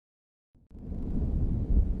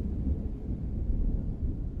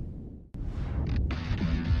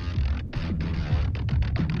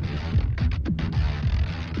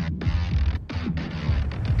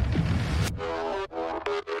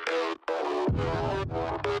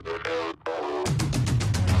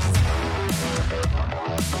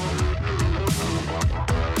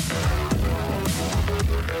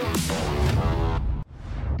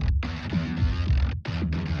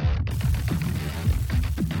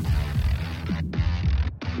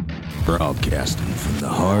Broadcasting from the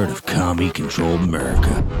heart of commie-controlled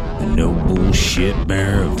America, the no bullshit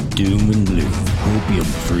bearer of doom and gloom,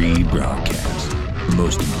 opium-free broadcast, the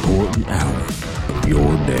most important hour of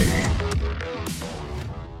your day.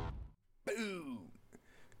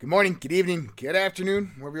 Good morning, good evening, good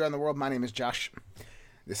afternoon, wherever you are in the world. My name is Josh.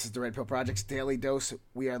 This is the Red Pill Project's Daily Dose.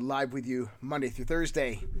 We are live with you Monday through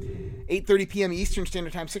Thursday, 8:30 p.m. Eastern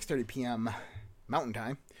Standard Time, 6:30 p.m. Mountain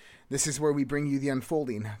Time. This is where we bring you the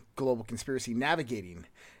unfolding global conspiracy, navigating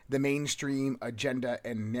the mainstream agenda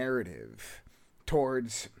and narrative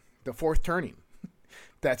towards the fourth turning.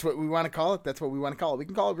 That's what we want to call it. That's what we want to call it. We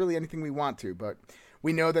can call it really anything we want to, but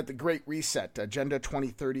we know that the Great Reset, Agenda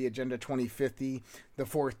 2030, Agenda 2050, the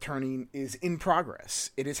fourth turning is in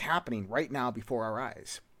progress. It is happening right now before our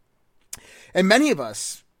eyes. And many of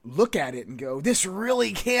us look at it and go, this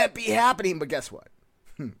really can't be happening, but guess what?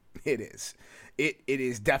 It is. It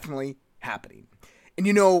is definitely happening. And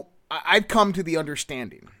you know, I've come to the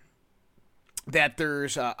understanding that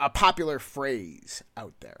there's a popular phrase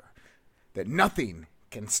out there that nothing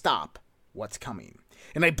can stop what's coming.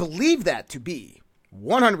 And I believe that to be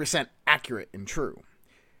 100% accurate and true.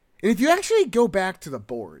 And if you actually go back to the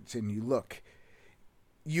boards and you look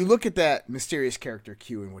at that mysterious character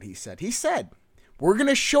Q and what he said, we're going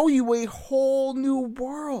to show you a whole new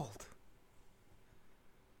world.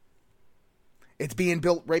 It's being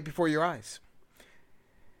built right before your eyes.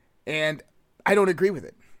 And I don't agree with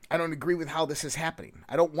it. I don't agree with how this is happening.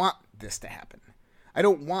 I don't want this to happen. I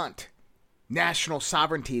don't want national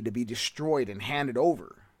sovereignty to be destroyed and handed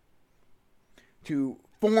over to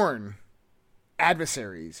foreign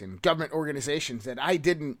adversaries and government organizations that I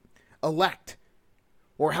didn't elect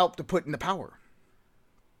or help to put into power.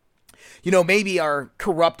 You know, maybe our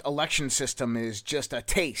corrupt election system is just a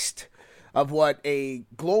taste of what a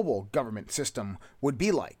global government system would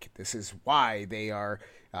be like. This is why they are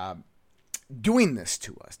doing this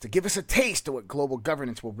to us, to give us a taste of what global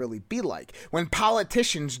governance will really be like. When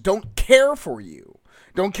politicians don't care for you,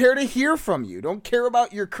 don't care to hear from you, don't care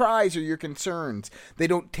about your cries or your concerns, they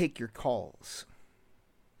don't take your calls.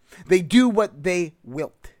 They do what they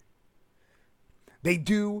wilt. They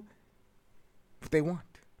do what they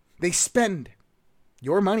want. They spend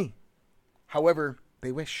your money however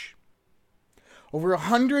they wish. Over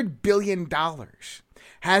 $100 billion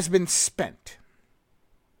has been spent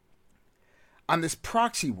on this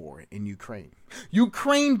proxy war in Ukraine.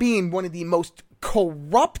 Ukraine being one of the most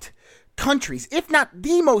corrupt countries, if not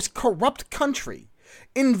the most corrupt country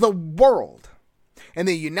in the world. And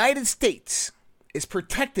the United States is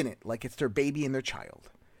protecting it like it's their baby and their child.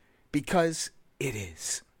 Because it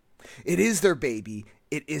is. It is their baby.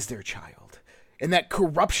 It is their child. And that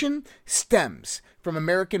corruption stems from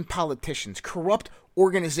American politicians, corrupt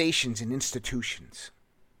organizations and institutions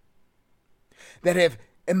that have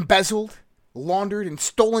embezzled, laundered, and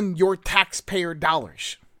stolen your taxpayer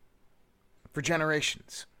dollars for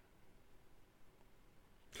generations.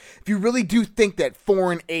 If you really do think that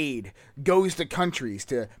foreign aid goes to countries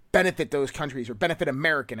to benefit those countries or benefit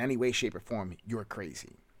America in any way, shape, or form, you're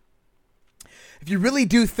crazy. If you really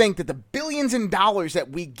do think that the billions in dollars that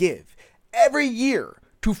we give every year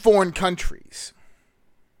to foreign countries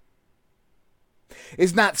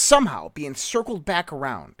is not somehow being circled back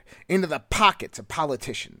around into the pockets of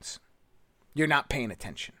politicians, you're not paying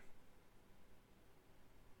attention.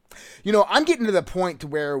 You know, I'm getting to the point to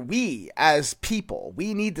where we, as people,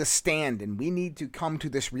 we need to stand and we need to come to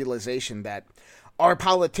this realization that our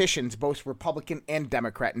politicians, both Republican and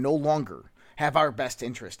Democrat, no longer have our best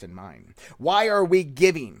interest in mind. Why are we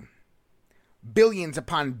giving billions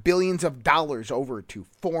upon billions of dollars over to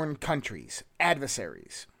foreign countries,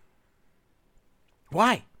 adversaries?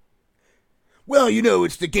 Why? Well, you know,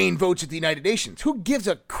 it's to gain votes at the United Nations. Who gives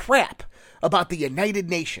a crap about the United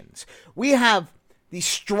Nations? We have the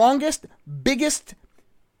strongest, biggest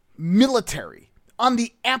military on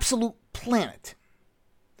the absolute planet.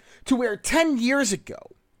 To where 10 years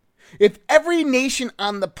ago, if every nation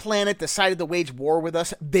on the planet decided to wage war with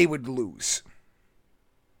us, they would lose.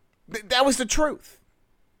 That was the truth.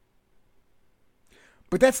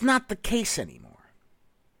 But that's not the case anymore.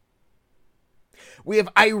 We have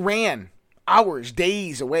Iran hours,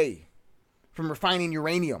 days away from refining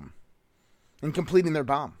uranium and completing their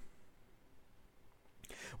bomb.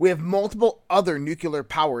 We have multiple other nuclear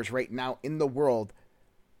powers right now in the world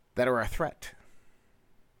that are a threat.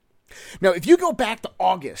 Now, if you go back to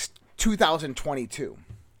August 2022.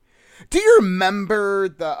 Do you remember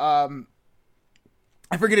the,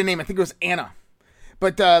 I forget her name, I think it was Anna,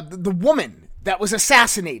 but the woman that was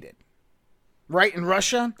assassinated, right, in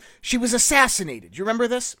Russia? She was assassinated. Do you remember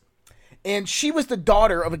this? And she was the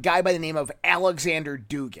daughter of a guy by the name of Alexander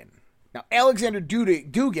Dugin. Now, Alexander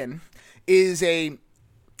Dugin is a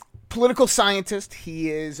political scientist. He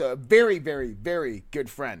is a very, very, very good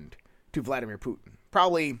friend to Vladimir Putin.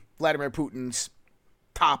 Probably Vladimir Putin's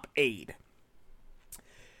top aide.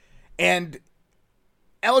 And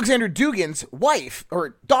Alexander Dugin's wife,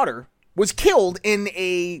 or daughter, was killed in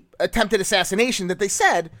a attempted assassination that they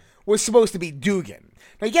said was supposed to be Dugin.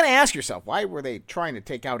 Now, you got to ask yourself, why were they trying to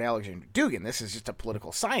take out Alexander Dugin? This is just a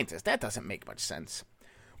political scientist. That doesn't make much sense.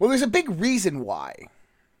 Well, there's a big reason why.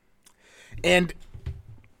 And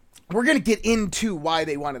we're going to get into why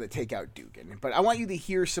they wanted to take out Dugin. But I want you to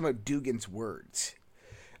hear some of Dugin's words.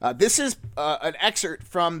 This is an excerpt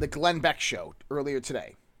from the Glenn Beck show earlier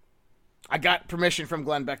today. I got permission from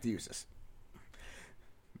Glenn Beck to use this.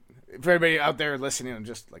 For everybody out there listening, I'm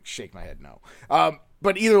just like shake my head no.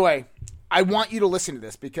 But either way, I want you to listen to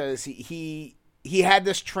this because he had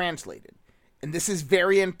this translated. And this is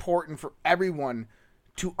very important for everyone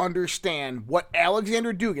to understand what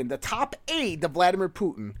Alexander Dugin, the top aide to Vladimir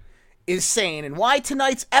Putin, is saying and why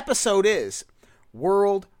tonight's episode is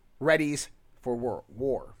World Readies for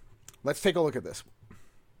War. Let's take a look at this.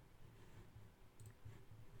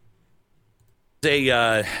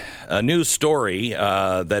 A news story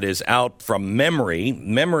that is out from Memory.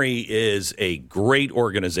 Memory is a great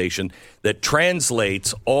organization that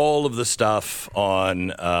translates all of the stuff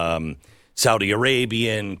on Saudi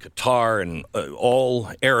Arabian, Qatar, and all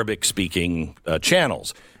Arabic-speaking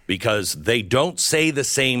channels because they don't say the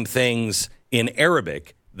same things in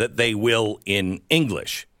Arabic that they will in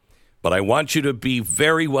English. But I want you to be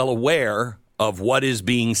very well aware of what is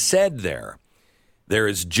being said there. There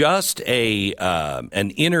is just an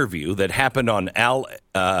interview that happened on Al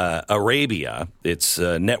Arabia. It's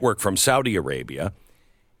a network from Saudi Arabia,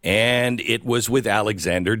 and it was with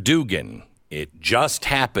Alexander Dugin. It just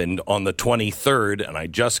happened on the 23rd, and I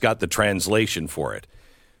just got the translation for it.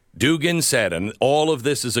 Dugin said, and all of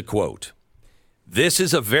this is a quote, "This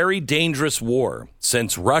is a very dangerous war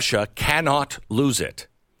since Russia cannot lose it.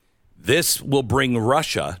 This will bring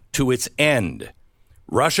Russia to its end.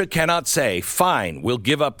 Russia cannot say, fine, we'll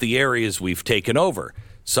give up the areas we've taken over.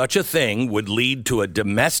 Such a thing would lead to a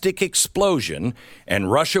domestic explosion,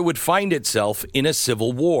 and Russia would find itself in a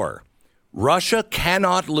civil war. Russia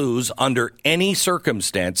cannot lose under any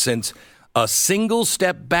circumstance, since a single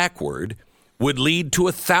step backward would lead to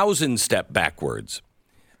 1,000 step backwards.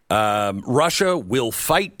 Russia will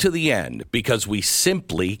fight to the end because we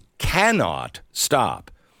simply cannot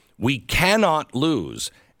stop. We cannot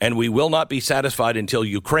lose. And we will not be satisfied until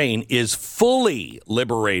Ukraine is fully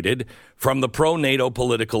liberated from the pro-NATO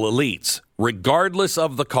political elites, regardless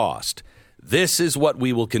of the cost. This is what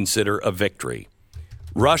we will consider a victory.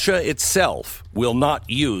 Russia itself will not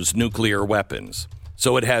use nuclear weapons,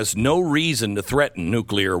 so it has no reason to threaten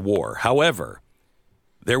nuclear war. However,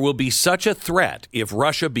 there will be such a threat if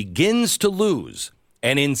Russia begins to lose,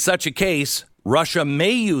 and in such a case, Russia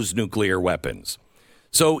may use nuclear weapons.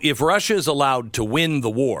 So if Russia is allowed to win the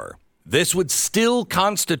war, this would still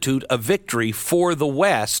constitute a victory for the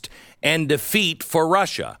West and defeat for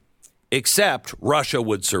Russia, except Russia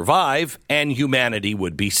would survive and humanity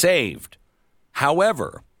would be saved.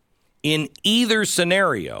 However, in either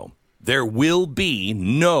scenario, there will be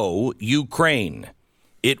no Ukraine.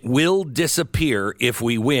 It will disappear if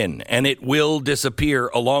we win, and it will disappear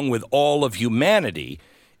along with all of humanity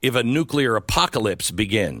if a nuclear apocalypse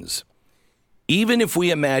begins. Even if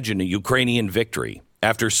we imagine a Ukrainian victory,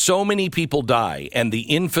 after so many people die and the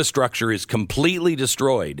infrastructure is completely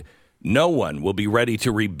destroyed, no one will be ready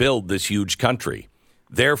to rebuild this huge country.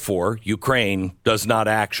 Therefore, Ukraine does not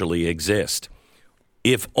actually exist.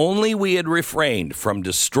 If only we had refrained from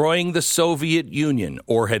destroying the Soviet Union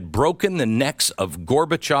or had broken the necks of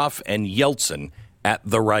Gorbachev and Yeltsin at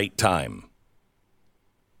the right time.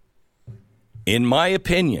 In my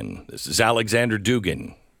opinion, this is Alexander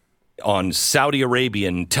Dugin on Saudi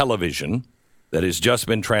Arabian television that has just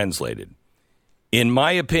been translated. In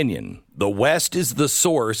my opinion, the West is the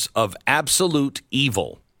source of absolute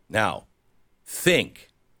evil. Now, think.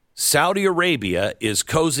 Saudi Arabia is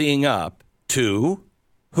cozying up to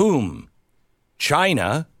whom?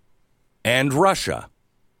 China and Russia.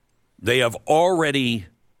 They have already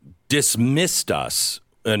dismissed us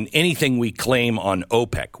and anything we claim on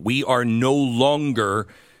OPEC. We are no longer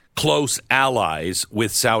close allies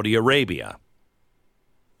with Saudi Arabia.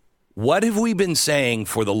 What have we been saying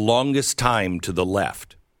for the longest time to the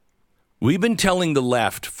left? We've been telling the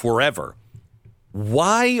left forever,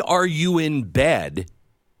 why are you in bed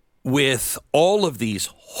with all of these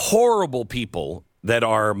horrible people that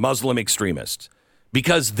are Muslim extremists?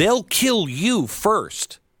 Because they'll kill you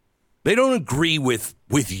first. They don't agree with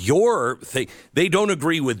your thing. They don't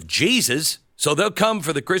agree with Jesus, so they'll come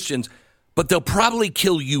for the Christians, but they'll probably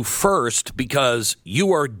kill you first because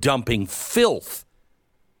you are dumping filth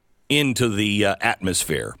into the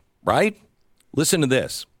atmosphere, right? Listen to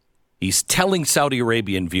this. He's telling Saudi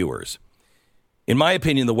Arabian viewers, in my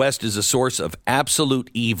opinion, the West is a source of absolute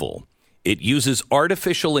evil. It uses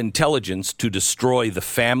artificial intelligence to destroy the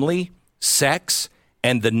family, sex,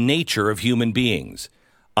 and the nature of human beings.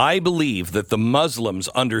 I believe that the Muslims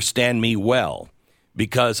understand me well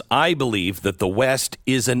because I believe that the West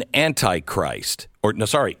is an antichrist,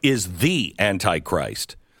 is the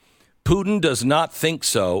antichrist. Putin does not think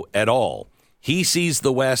so at all. He sees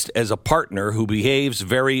the West as a partner who behaves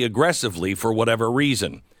very aggressively for whatever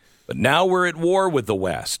reason. But now we're at war with the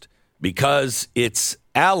West because its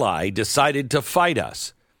ally decided to fight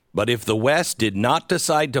us. But if the West did not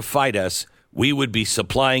decide to fight us, we would be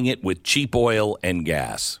supplying it with cheap oil and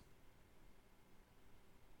gas.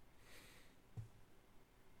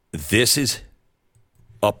 This is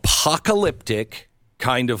apocalyptic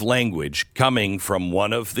kind of language coming from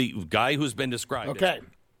one of the guy who's been described. Okay,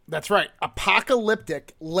 that's right.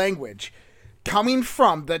 Apocalyptic language coming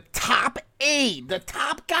from the top aide, the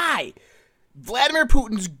top guy, Vladimir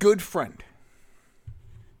Putin's good friend.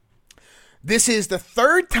 This is the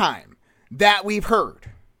third time that we've heard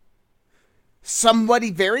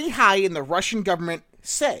somebody very high in the Russian government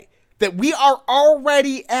say that we are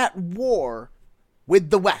already at war with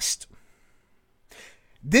the West.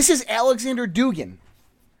 This is Alexander Dugin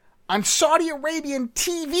on Saudi Arabian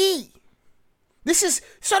TV. This is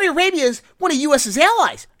Saudi Arabia is one of U.S.'s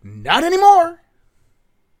allies. Not anymore.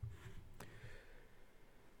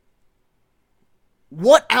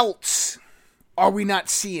 What else are we not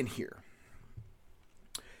seeing here?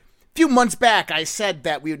 A few months back, I said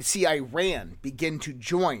that we would see Iran begin to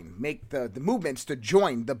join, make the movements to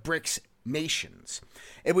join the BRICS nations.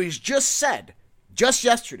 It was just said, just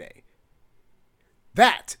yesterday,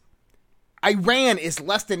 that Iran is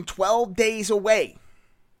less than 12 days away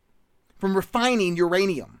from refining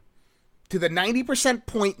uranium to the 90%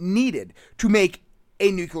 point needed to make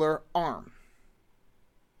a nuclear arm.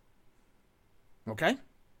 Okay?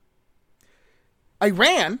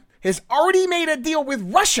 Iran has already made a deal with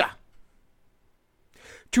Russia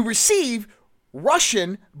to receive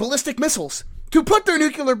Russian ballistic missiles to put their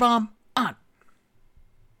nuclear bomb on.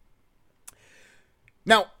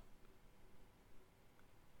 Now,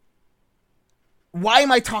 why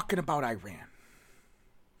am I talking about Iran?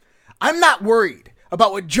 I'm not worried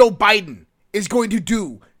about what Joe Biden is going to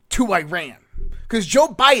do to Iran, because Joe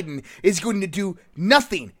Biden is going to do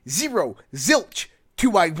nothing, zero, zilch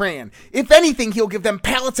to Iran. If anything, he'll give them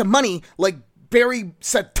pallets of money like Barry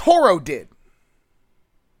Soetoro did.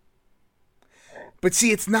 But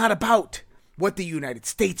see, it's not about what the United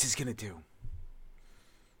States is going to do.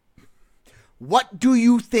 What do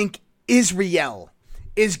you think Israel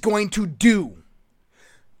is going to do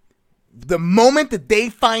the moment that they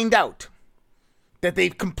find out that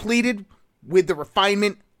they've completed with the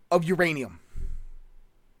refinement of uranium?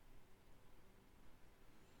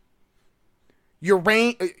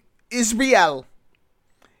 Israel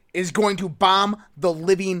is going to bomb the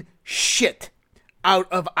living shit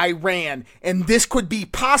out of Iran, and this could be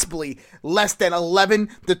possibly less than 11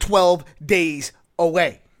 to 12 days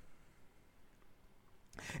away.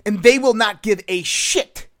 And they will not give a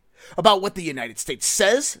shit about what the United States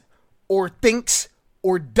says or thinks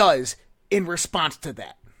or does in response to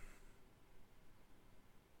that.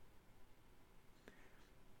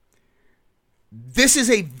 This is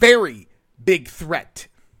a very big threat.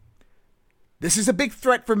 This is a big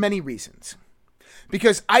threat for many reasons.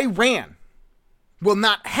 Because Iran will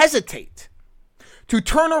not hesitate to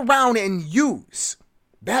turn around and use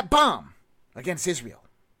that bomb against Israel.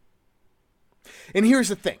 And here's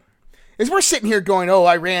the thing. As we're sitting here going, oh,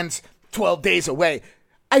 Iran's 12 days away.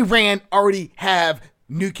 Iran already have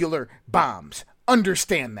nuclear bombs.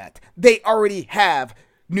 Understand that. They already have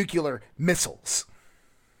nuclear missiles.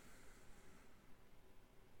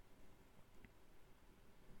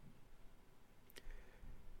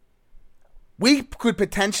 We could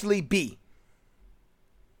potentially be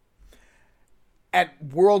at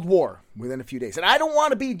world war within a few days. And I don't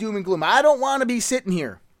want to be doom and gloom. I don't want to be sitting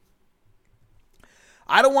here.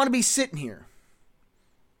 I don't want to be sitting here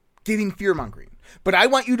giving fear-mongering. But I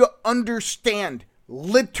want you to understand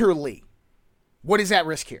literally what is at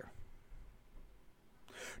risk here.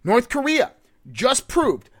 North Korea just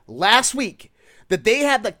proved last week that they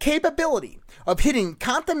have the capability of hitting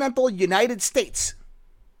continental United States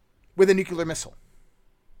with a nuclear missile.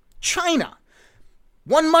 China,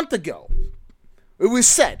 1 month ago, it was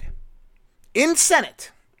said in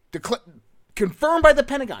Senate, confirmed by the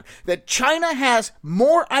Pentagon, that China has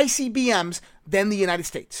more ICBMs than the United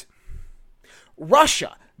States.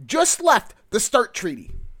 Russia just left the START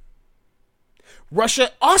treaty.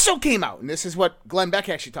 Russia also came out, and this is what Glenn Beck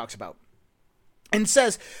actually talks about, and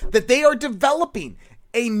says that they are developing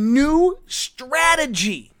a new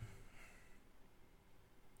strategy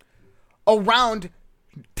around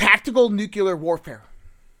tactical nuclear warfare.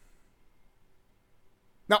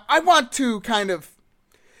 Now, I want to kind of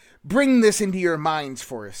bring this into your minds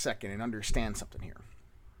for a second and understand something here.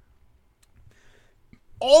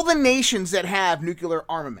 All the nations that have nuclear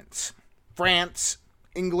armaments, France,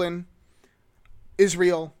 England,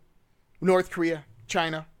 Israel, North Korea,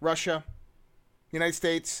 China, Russia, United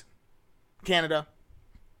States, Canada,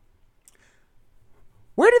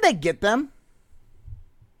 where did they get them?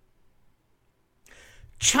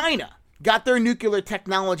 China got their nuclear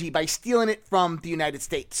technology by stealing it from the United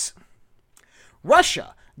States.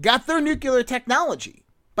 Russia got their nuclear technology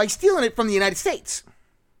by stealing it from the United States.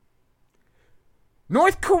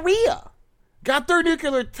 North Korea got their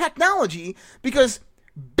nuclear technology because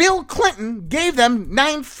Bill Clinton gave them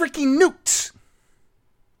 9 freaking nukes.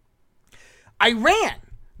 Iran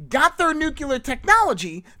got their nuclear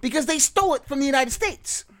technology because they stole it from the United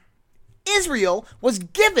States. Israel was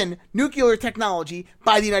given nuclear technology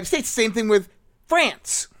by the United States. Same thing with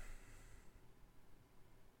France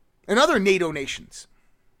and other NATO nations.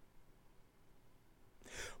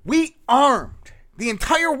 We armed the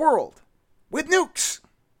entire world with nukes.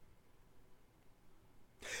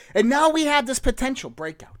 And now we have this potential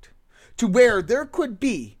breakout to where there could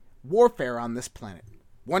be warfare on this planet.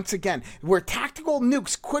 Once again, where tactical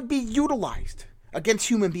nukes could be utilized against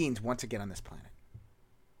human beings once again on this planet.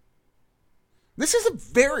 This is a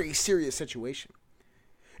very serious situation.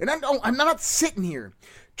 And I'm not sitting here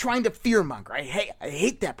trying to fearmonger. I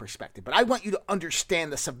hate that perspective. But I want you to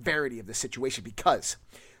understand the severity of the situation, because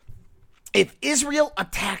if Israel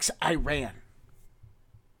attacks Iran,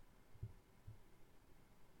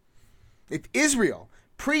 if Israel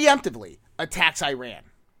preemptively attacks Iran,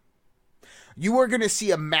 you are going to see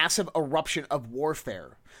a massive eruption of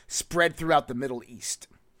warfare spread throughout the Middle East.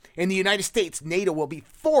 In the United States, NATO will be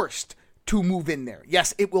forced to move in there.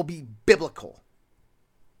 Yes, it will be biblical.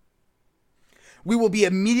 We will be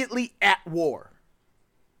immediately at war.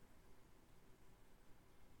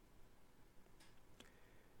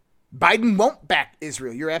 Biden won't back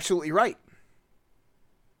Israel. You're absolutely right.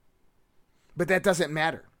 But that doesn't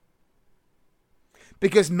matter,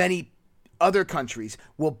 because many other countries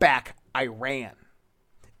will back Iran.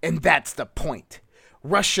 And that's the point.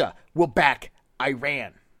 Russia will back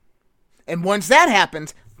Iran. And once that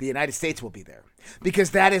happens, the United States will be there.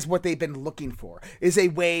 Because that is what they've been looking for, is a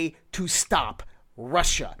way to stop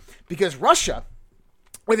Russia. Because Russia,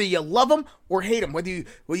 whether you love them or hate them, whether you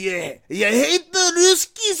hate the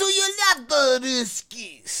Ruskies or you love the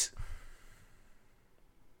Ruskies,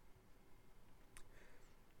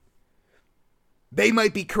 they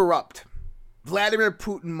might be corrupt. Vladimir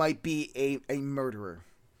Putin might be a murderer.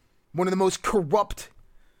 One of the most corrupt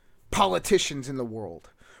politicians in the world,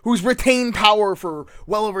 who's retained power for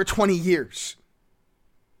well over 20 years.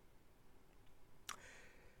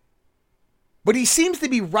 But he seems to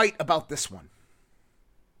be right about this one.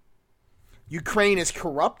 Ukraine is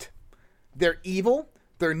corrupt. They're evil.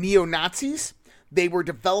 They're neo-Nazis. They were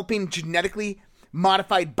developing genetically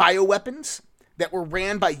modified bioweapons that were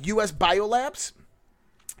ran by U.S. biolabs.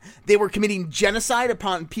 They were committing genocide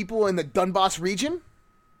upon people in the Donbass region.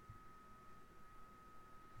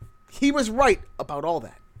 He was right about all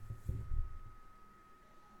that.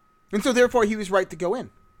 And so therefore he was right to go in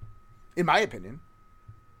my opinion.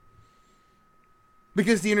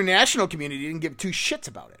 Because the international community didn't give two shits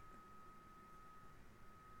about it.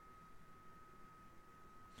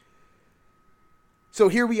 So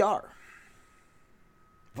here we are.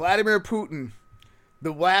 Vladimir Putin,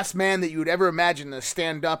 the last man that you would ever imagine to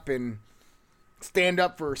stand up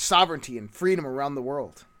for sovereignty and freedom around the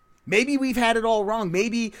world. Maybe we've had it all wrong.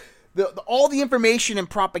 Maybe all the information and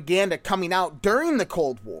propaganda coming out during the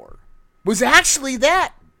Cold War was actually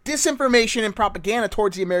that. Disinformation and propaganda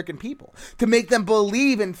towards the American people to make them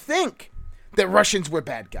believe and think that Russians were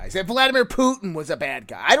bad guys, that Vladimir Putin was a bad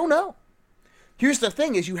guy. I don't know. Here's the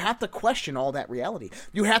thing is you have to question all that reality.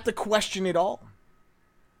 You have to question it all.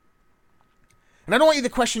 And I don't want you to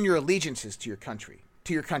question your allegiances to your country,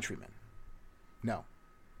 to your countrymen. No.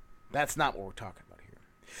 That's not what we're talking about here.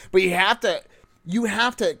 But you have to you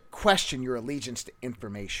have to question your allegiance to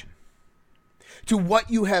information, to what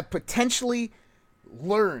you have potentially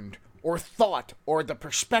learned or thought, or the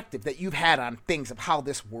perspective that you've had on things of how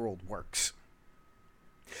this world works.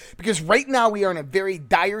 Because right now we are in a very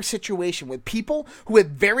dire situation with people who have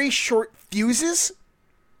very short fuses,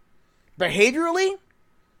 behaviorally,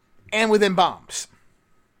 and within bombs,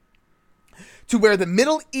 to where the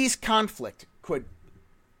Middle East conflict could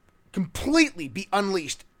completely be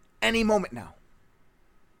unleashed any moment now.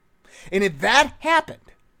 And if that happened,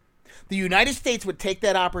 the United States would take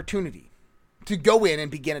that opportunity to go in and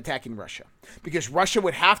begin attacking Russia, because Russia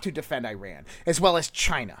would have to defend Iran, as well as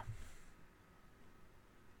China.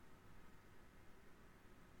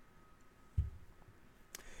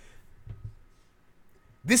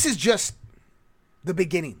 This is just the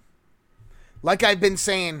beginning. Like I've been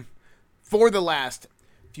saying for the last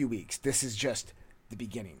few weeks, this is just the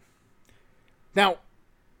beginning. Now,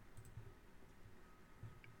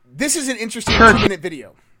 this is an interesting 2-minute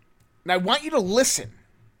video. And I want you to listen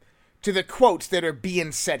to the quotes that are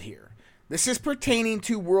being said here. This is pertaining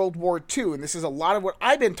to World War II, and this is a lot of what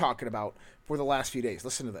I've been talking about for the last few days.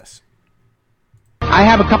 Listen to this. I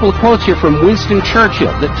have a couple of quotes here from Winston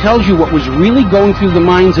Churchill that tells you what was really going through the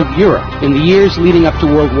minds of Europe in the years leading up to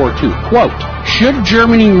World War II. Quote, should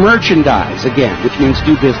Germany merchandise again, which means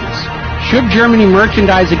do business, should Germany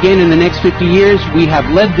merchandise again in the next 50 years, we have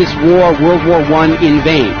led this war, World War I, in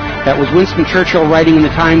vain. That was Winston Churchill writing in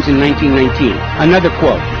the Times in 1919. Another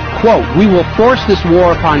quote, quote, we will force this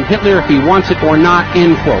war upon Hitler if he wants it or not,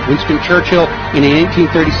 end quote. Winston Churchill in a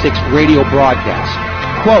 1936 radio broadcast.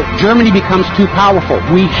 Quote, Germany becomes too powerful.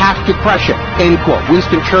 We have to crush it, end quote.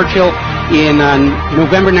 Winston Churchill in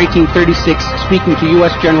November 1936 speaking to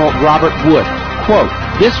U.S. General Robert Wood. Quote,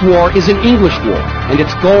 this war is an English war, and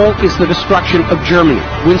its goal is the destruction of Germany.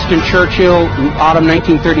 Winston Churchill, autumn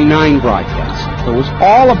 1939 broadcast. So it was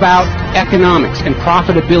all about economics and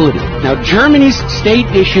profitability. Now, Germany's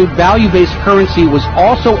state-issued value-based currency was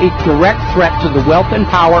also a direct threat to the wealth and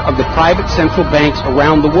power of the private central banks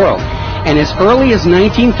around the world. And as early as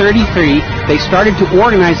 1933, they started to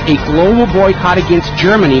organize a global boycott against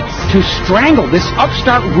Germany to strangle this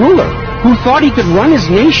upstart ruler who thought he could run his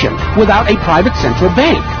nation without a private central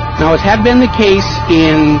bank. Now, as had been the case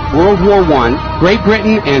in World War I, Great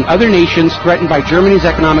Britain and other nations threatened by Germany's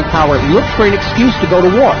economic power looked for an excuse to go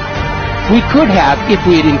to war. We could have, if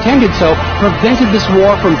we had intended so, prevented this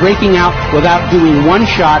war from breaking out without doing one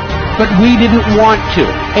shot, but we didn't want to.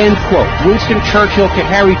 End quote. Winston Churchill to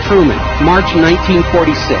Harry Truman, March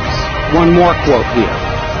 1946. One more quote here.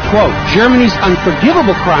 Quote, Germany's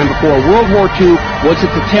unforgivable crime before World War II was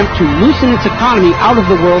its attempt to loosen its economy out of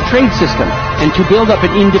the world trade system and to build up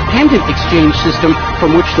an independent exchange system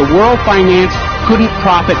from which the world finance couldn't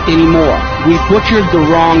profit anymore. We butchered the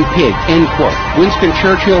wrong pig, end quote. Winston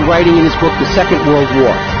Churchill writing in his book, The Second World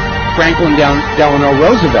War. Franklin Delano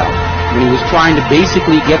Roosevelt, when he was trying to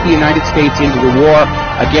basically get the United States into the war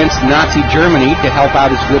against Nazi Germany to help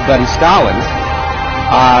out his good buddy Stalin,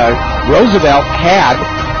 Roosevelt had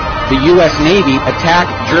the U.S. Navy attack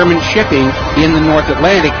German shipping in the North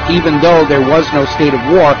Atlantic, even though there was no state of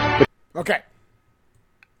war. Okay.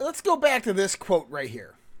 Let's go back to this quote right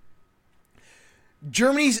here.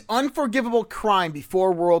 Germany's unforgivable crime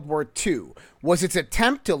before World War II was its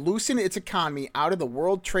attempt to loosen its economy out of the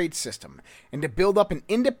world trade system and to build up an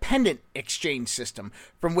independent exchange system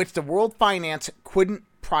from which the world finance couldn't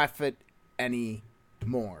profit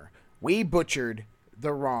anymore. We butchered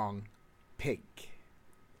the wrong pig.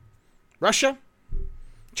 Russia,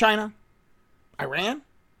 China, Iran,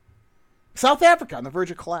 South Africa on the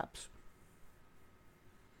verge of collapse.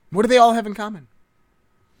 What do they all have in common?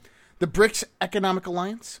 The BRICS Economic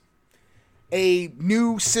Alliance, a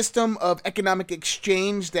new system of economic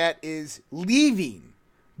exchange that is leaving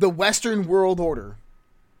the Western world order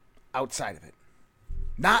outside of it,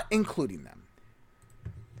 not including them.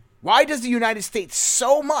 Why does the United States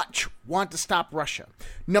so much want to stop Russia?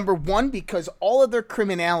 Number one, because all of their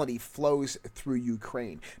criminality flows through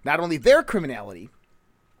Ukraine. Not only their criminality,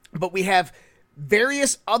 but we have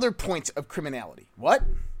various other points of criminality. What?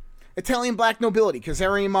 Italian black nobility,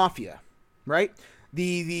 Khazarian mafia, right?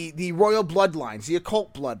 The royal bloodlines, the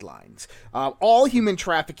occult bloodlines, all human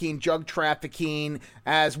trafficking, drug trafficking,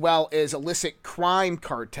 as well as illicit crime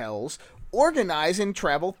cartels organize and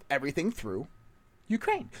travel everything through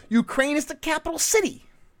Ukraine. Ukraine is the capital city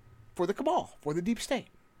for the cabal, for the deep state.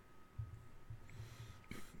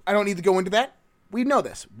 I don't need to go into that. We know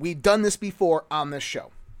this. We've done this before on this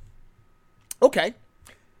show. Okay.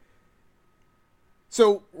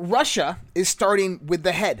 So Russia is starting with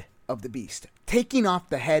the head of the beast, taking off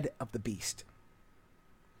the head of the beast.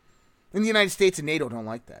 And the United States and NATO don't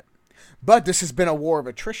like that. But this has been a war of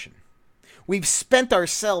attrition. We've spent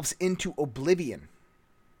ourselves into oblivion.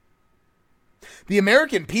 The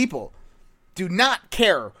American people do not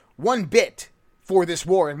care one bit for this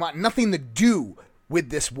war and want nothing to do with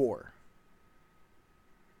this war.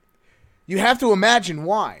 You have to imagine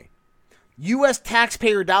why. U.S.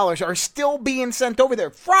 taxpayer dollars are still being sent over there.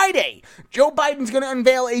 Friday, Joe Biden's going to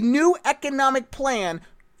unveil a new economic plan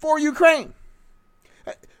for Ukraine.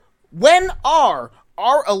 When are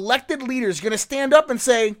our elected leaders going to stand up and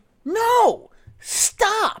say, no,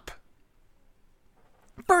 stop?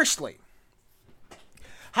 Firstly,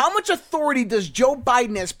 how much authority does Joe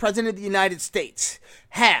Biden as President of the United States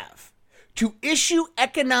have to issue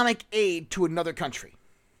economic aid to another country?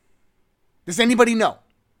 Does anybody know?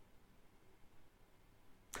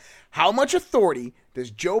 How much authority does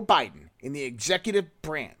Joe Biden in the executive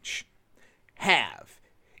branch have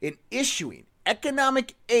in issuing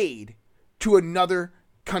economic aid to another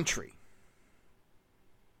country?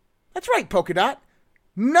 That's right, Polka Dot.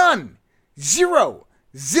 None. Zero.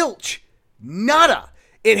 Zilch. Nada.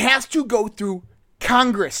 It has to go through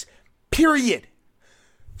Congress. Period.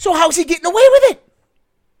 So how's he getting away with it?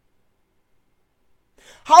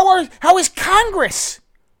 How is Congress,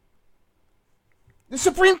 the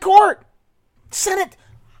Supreme Court, Senate,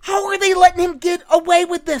 how are they letting him get away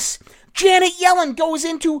with this? Janet Yellen goes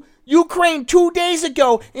into Ukraine 2 days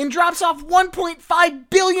ago and drops off $1.5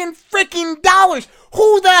 billion freaking dollars.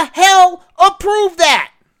 Who the hell approved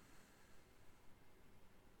that?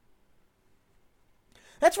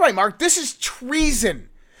 That's right, Mark. This is treason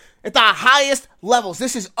at the highest levels.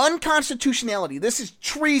 This is unconstitutionality. This is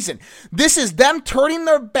treason. This is them turning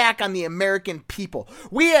their back on the American people.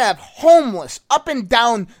 We have homeless up and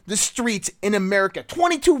down the streets in America.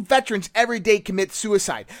 22 veterans every day commit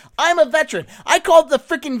suicide. I'm a veteran. I called the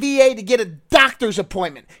freaking VA to get a doctor's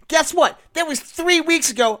appointment. Guess what? That was 3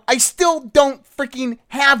 weeks ago. I still don't freaking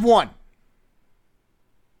have one.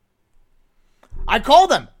 I call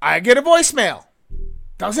them. I get a voicemail.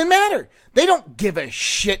 Doesn't matter. They don't give a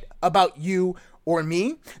shit about you or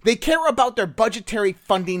me. They care about their budgetary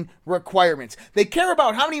funding requirements. They care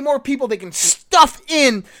about how many more people they can stuff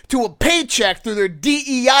in to a paycheck through their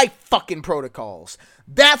DEI fucking protocols.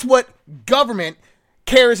 That's what government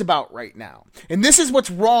cares about right now. And this is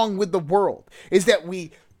what's wrong with the world, is that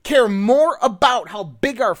we care more about how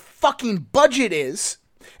big our fucking budget is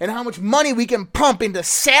and how much money we can pump into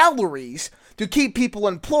salaries to keep people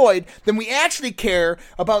employed than we actually care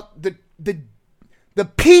about the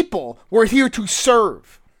people we're here to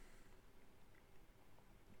serve.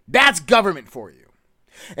 That's government for you.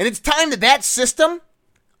 And it's time that system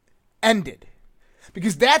ended.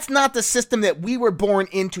 Because that's not the system that we were born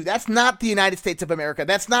into. That's not the United States of America.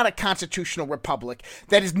 That's not a constitutional republic.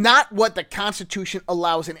 That is not what the Constitution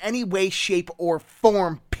allows in any way, shape, or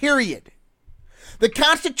form, period. The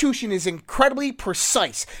Constitution is incredibly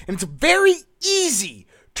precise, and it's very easy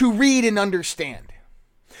to read and understand.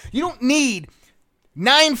 You don't need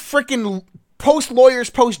 9 freaking post-lawyers,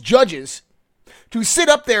 post-judges to sit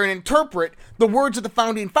up there and interpret the words of the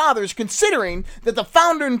Founding Fathers, considering that the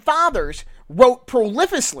Founding Fathers wrote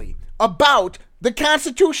prolifically about the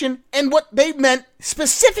Constitution and what they meant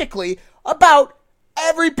specifically about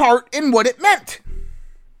every part and what it meant.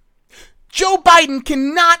 Joe Biden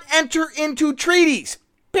cannot enter into treaties,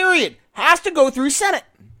 period. Has to go through Senate.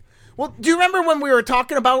 Well, do you remember when we were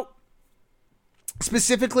talking about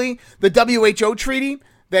specifically the WHO treaty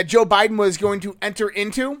that Joe Biden was going to enter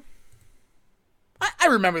into? I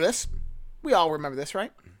remember this. We all remember this,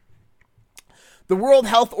 right? The World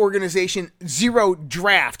Health Organization Zero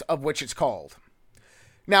Draft, of which it's called.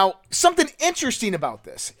 Now, something interesting about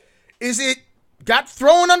this is it got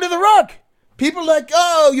thrown under the rug. People are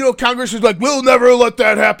like, Congress is like, we'll never let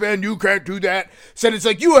that happen. You can't do that. Senate's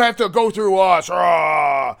like, you have to go through us.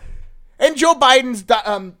 And Joe Biden's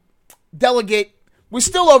delegate was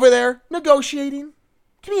still over there negotiating,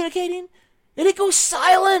 communicating, and it goes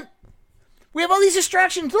silent. We have all these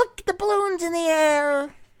distractions. Look at the balloons in the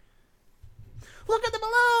air. Look at the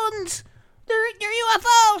balloons. They're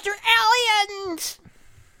UFOs. They're aliens.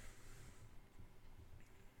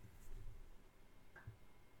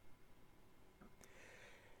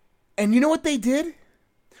 And you know what they did?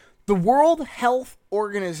 The World Health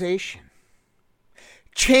Organization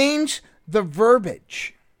changed the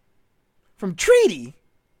verbiage from treaty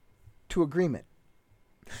to agreement.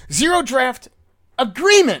 Zero draft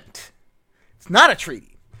agreement. It's not a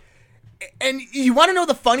treaty. And you want to know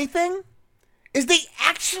the funny thing? Is they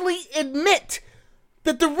actually admit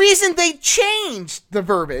that the reason they changed the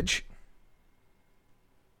verbiage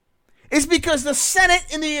is because the Senate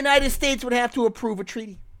in the United States would have to approve a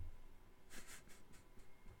treaty.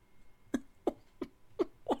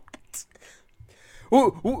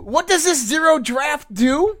 What does this zero draft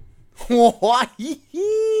do? Oh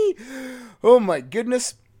my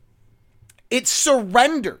goodness. It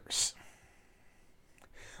surrenders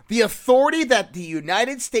the authority that the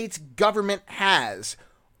United States government has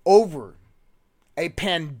over a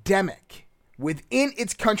pandemic within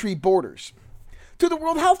its country borders to the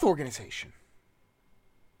World Health Organization.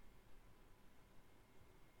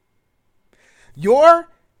 Your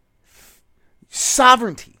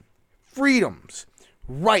sovereignty, freedoms,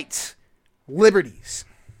 rights, liberties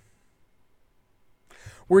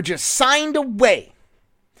were just signed away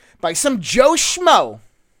by some Joe Schmo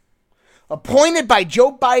appointed by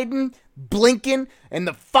Joe Biden, Blinken, and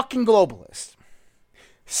the fucking globalists.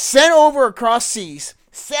 Sent over across seas,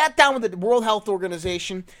 sat down with the World Health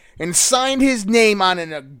Organization, and signed his name on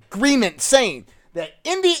an agreement saying that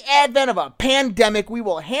in the advent of a pandemic, we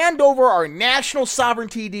will hand over our national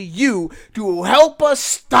sovereignty to you to help us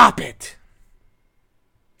stop it.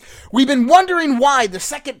 We've been wondering why the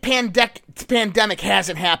second pandemic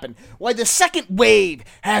hasn't happened, why the second wave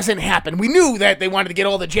hasn't happened. We knew that they wanted to get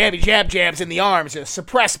all the jabs in the arms to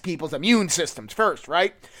suppress people's immune systems first,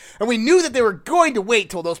 right? And we knew that they were going to wait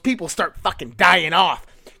till those people start fucking dying off,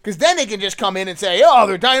 because then they can just come in and say, oh,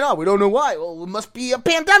 they're dying off. We don't know why. Well, it must be a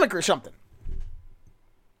pandemic or something.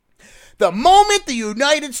 The moment the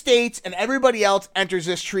United States and everybody else enters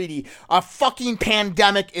this treaty, a fucking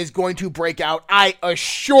pandemic is going to break out, I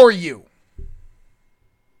assure you.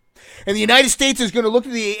 And the United States is going to look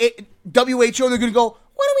at the WHO and they're going to go,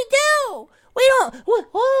 what do we do? We don't know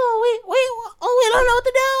what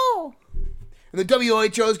to do. And the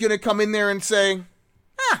WHO is going to come in there and say,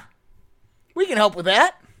 we can help with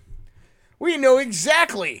that. We know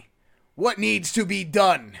exactly what needs to be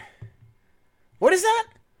done. What is that?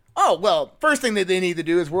 Oh, well, first thing that they need to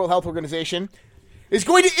do is World Health Organization is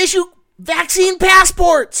going to issue vaccine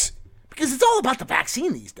passports, because it's all about the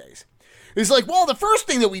vaccine these days. It's like, well, the first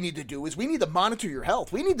thing that we need to do is we need to monitor your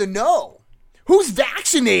health. We need to know who's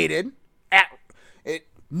vaccinated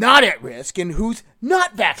not at risk and who's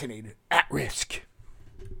not vaccinated at risk.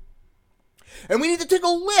 And we need to take a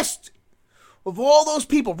list of all those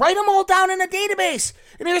people, write them all down in a database.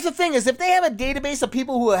 And here's the thing is, if they have a database of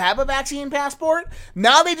people who have a vaccine passport,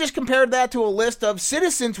 now they just compared that to a list of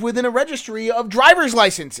citizens within a registry of driver's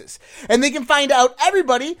licenses. And they can find out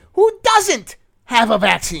everybody who doesn't have a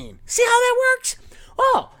vaccine. See how that works?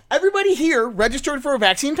 Oh, everybody here registered for a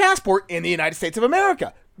vaccine passport in the United States of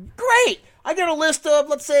America. Great. I got a list of,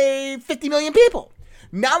 let's say, 50 million people.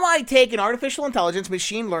 Now I take an artificial intelligence,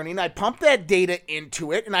 machine learning, I pump that data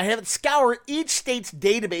into it, and I have it scour each state's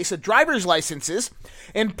database of driver's licenses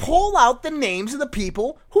and pull out the names of the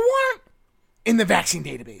people who aren't in the vaccine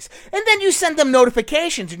database. And then you send them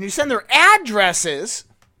notifications and you send their addresses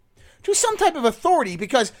to some type of authority,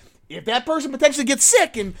 because if that person potentially gets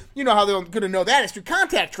sick, and you know how they're going to know that is through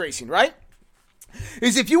contact tracing, right?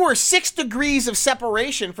 Is if you were 6 degrees of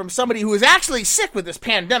separation from somebody who is actually sick with this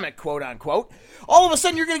pandemic, quote unquote, all of a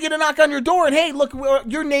sudden you're going to get a knock on your door and, hey, look,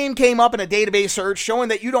 your name came up in a database search showing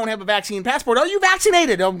that you don't have a vaccine passport. Are you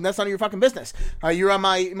vaccinated? Oh, that's none of your fucking business. You're on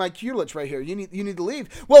my queue list right here. You need to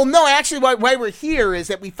leave. Well, no, actually why we're here is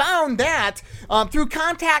that we found that through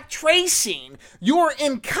contact tracing, you're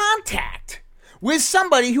in contact with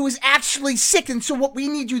somebody who is actually sick. And so what we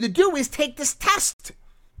need you to do is take this test.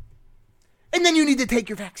 And then you need to take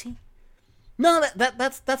your vaccine. No,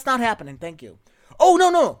 that's not happening. Thank you. Oh,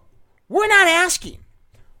 no. We're not asking.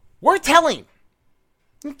 We're telling.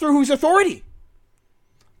 Through whose authority?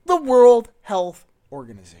 The World Health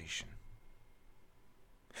Organization.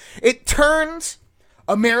 It turns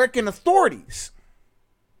American authorities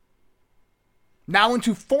now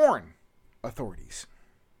into foreign authorities,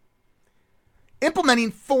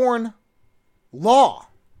 implementing foreign law,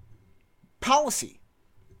 policy,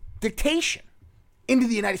 dictation into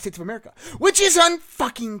the United States of America, which is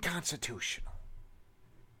unfucking constitutional.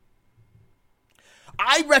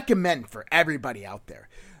 I recommend for everybody out there,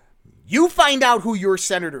 you find out who your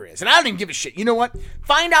senator is. And I don't even give a shit. You know what?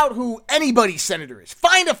 Find out who anybody's senator is.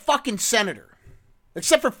 Find a fucking senator.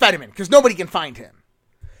 Except for Fetterman, because nobody can find him.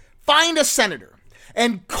 Find a senator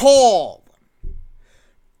and call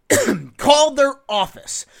their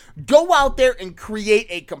office. Go out there and create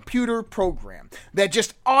a computer program that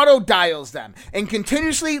just auto dials them and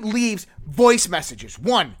continuously leaves voice messages,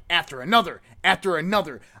 one after another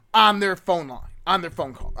on their phone line, on their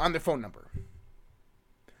phone number.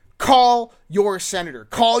 Call your senator,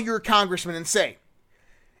 call your congressman and say,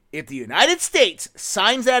 if the United States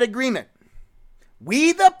signs that agreement,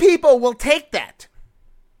 we the people will take that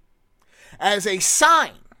as a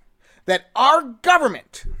sign that our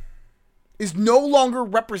government is no longer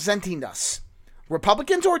representing us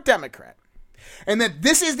Republicans or Democrat, and that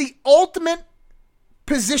this is the ultimate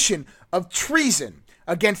position of treason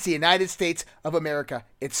against the United States of America,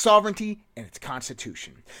 its sovereignty, and its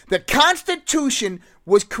Constitution. The Constitution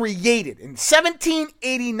was created in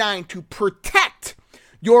 1789 to protect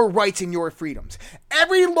your rights and your freedoms.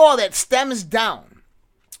 Every law that stems down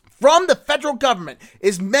from the federal government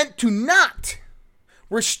is meant to not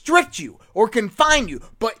restrict you or confine you,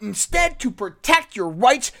 but instead to protect your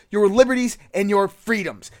rights, your liberties, and your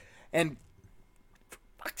freedoms. And for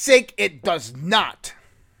fuck's sake, it does not.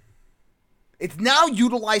 It's now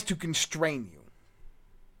utilized to constrain you.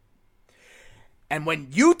 And when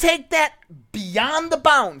you take that beyond the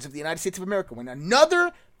bounds of the United States of America, when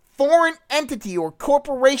another foreign entity or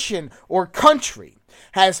corporation or country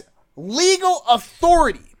has legal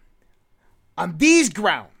authority on these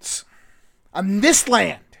grounds, on this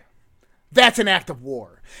land, that's an act of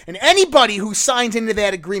war. And anybody who signs into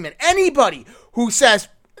that agreement, anybody who says,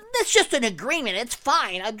 that's just an agreement, it's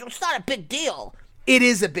fine, it's not a big deal, it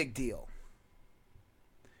is a big deal.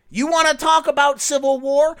 You want to talk about civil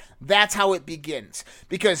war? That's how it begins.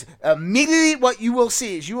 Because immediately what you will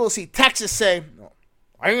see is you will see Texas say,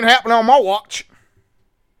 ain't happening on my watch.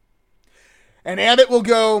 And Abbott will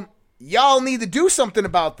go, y'all need to do something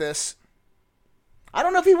about this. I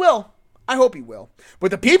don't know if he will. I hope he will.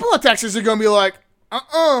 But the people of Texas are going to be like,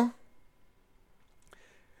 And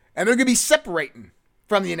they're going to be separating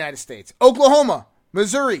from the United States. Oklahoma,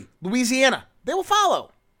 Missouri, Louisiana, they will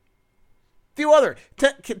follow. Few other,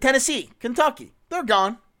 Tennessee, Kentucky, they're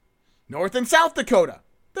gone. North and South Dakota,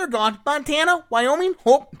 they're gone. Montana, Wyoming,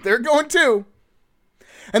 they're going too.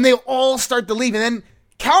 And they'll all start to leave. And then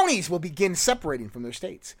counties will begin separating from their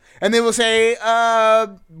states. And they will say,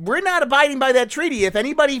 we're not abiding by that treaty. If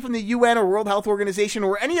anybody from the UN or World Health Organization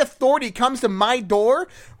or any authority comes to my door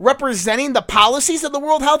representing the policies of the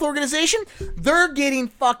World Health Organization, they're getting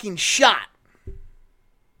fucking shot.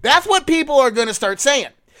 That's what people are going to start saying.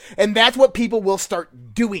 And that's what people will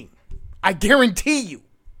start doing. I guarantee you.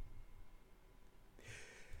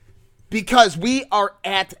 Because we are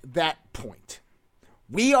at that point.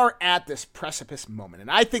 We are at this precipice moment. And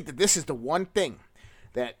I think that this is the one thing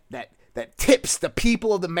that tips the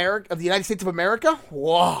people of the United States of America.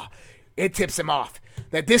 Whoa, it tips them off.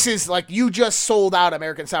 That this is like you just sold out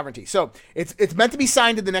American sovereignty. So it's meant to be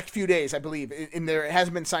signed in the next few days, I believe. And it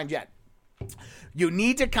hasn't been signed yet. You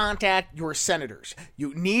need to contact your senators.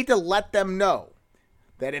 You need to let them know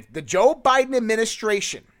that if the Joe Biden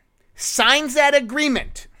administration signs that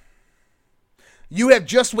agreement, you have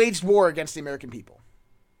just waged war against the American people.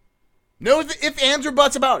 No ifs, ands, or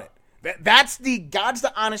buts about it. That's God's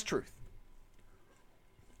the honest truth.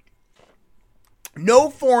 No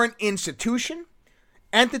foreign institution,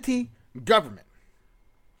 entity, government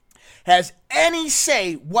has any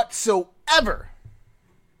say whatsoever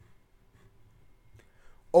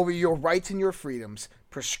over your rights and your freedoms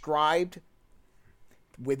prescribed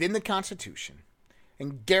within the Constitution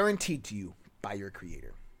and guaranteed to you by your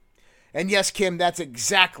Creator. And yes, Kim, that's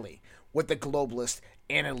exactly what the globalists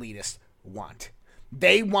and elitists want.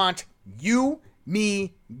 They want you,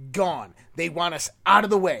 me, gone. They want us out of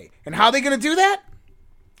the way. And how are they going to do that?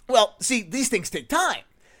 Well, see, these things take time.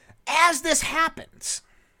 As this happens,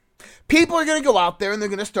 people are going to go out there and they're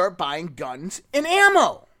going to start buying guns and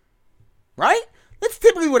ammo. Right? That's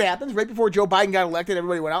typically what happens. Right before Joe Biden got elected,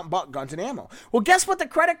 everybody went out and bought guns and ammo. Well, guess what the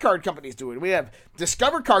credit card companies doing? We have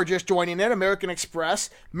Discover Card just joining in, American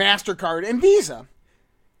Express, MasterCard, and Visa.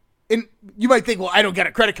 And you might think, well, I don't get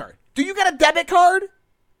a credit card. Do you get a debit card?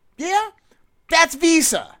 Yeah? That's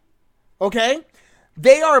Visa. Okay?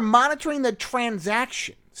 They are monitoring the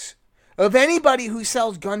transactions of anybody who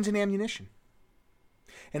sells guns and ammunition.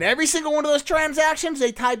 And every single one of those transactions,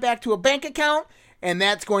 they tie back to a bank account, and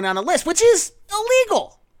that's going on a list, which is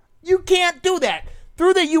illegal. You can't do that.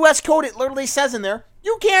 Through the U.S. code, it literally says in there,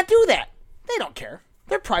 you can't do that. They don't care.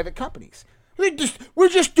 They're private companies. We're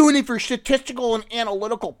just doing it for statistical and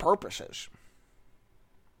analytical purposes.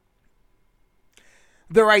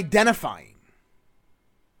 They're identifying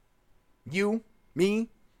you, me,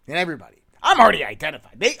 and everybody. I'm already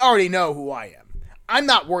identified. They already know who I am. I'm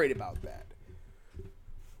not worried about that.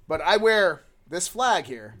 But I wear this flag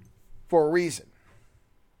here for a reason.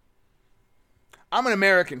 I'm an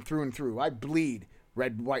American through and through. I bleed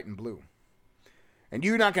red, white, and blue. And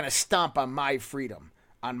you're not going to stomp on my freedom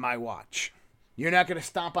on my watch. You're not going to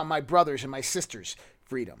stomp on my brothers and my sisters'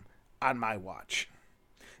 freedom on my watch.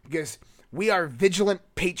 Because we are vigilant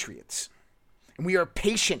patriots. And we are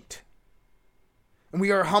patient. And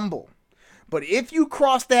we are humble. But if you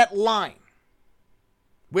cross that line,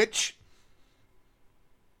 which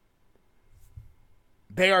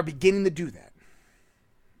they are beginning to do that,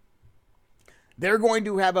 They're going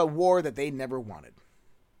to have a war that they never wanted.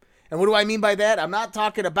 And what do I mean by that? I'm not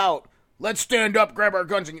talking about, let's stand up, grab our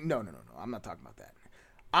guns. And no. I'm not talking about that.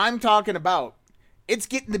 I'm talking about, it's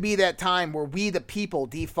getting to be that time where we, the people,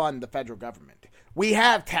 defund the federal government. We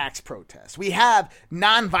have tax protests. We have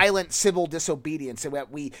nonviolent civil disobedience. And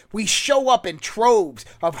we show up in troves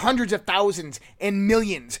of hundreds of thousands and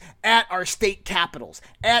millions at our state capitals,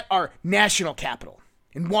 at our national capital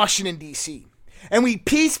in Washington, D.C. And we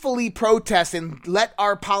peacefully protest and let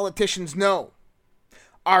our politicians know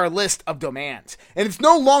our list of demands. And it's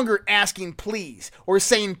no longer asking please or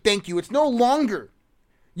saying thank you. It's no longer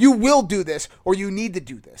you will do this or you need to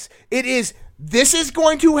do this. It is, this is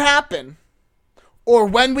going to happen, or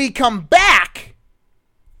when we come back,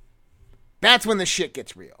 that's when the shit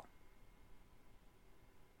gets real.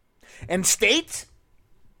 And states,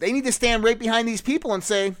 they need to stand right behind these people and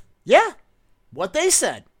say, yeah, what they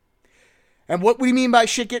said. And what we mean by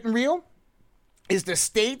shit getting real is the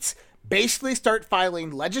states basically start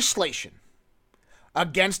filing legislation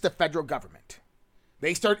against the federal government.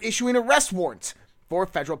 They start issuing arrest warrants for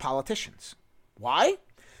federal politicians. Why?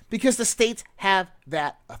 Because the states have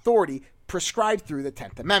that authority prescribed through the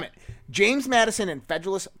 10th Amendment. James Madison in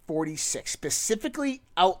Federalist 46 specifically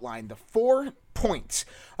outlined the 4 points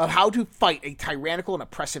of how to fight a tyrannical and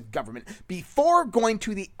oppressive government before going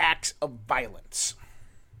to the acts of violence.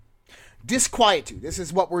 Disquietude. This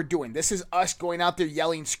is what we're doing. This is us going out there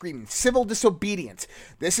yelling, screaming. Civil disobedience.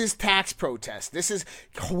 This is tax protest. This is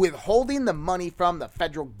withholding the money from the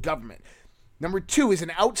federal government. Number 2 is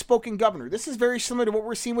an outspoken governor. This is very similar to what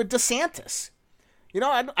we're seeing with DeSantis. You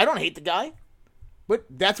know, I don't hate the guy, but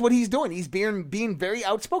that's what he's doing. He's being very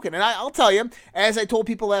outspoken. And I'll tell you, as I told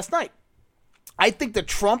people last night, I think the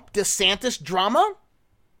Trump-DeSantis drama,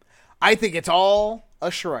 I think it's all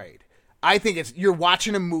a charade. I think you're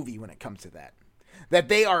watching a movie when it comes to that. That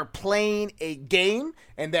they are playing a game,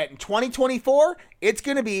 and that in 2024, it's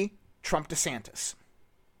going to be Trump-DeSantis.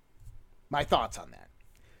 My thoughts on that.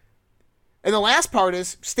 And the last part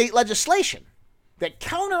is state legislation that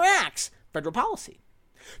counteracts federal policy,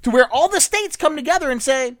 to where all the states come together and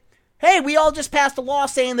say, hey, we all just passed a law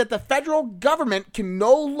saying that the federal government can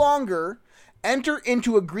no longer enter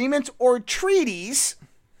into agreements or treaties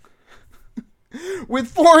with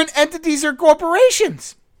foreign entities or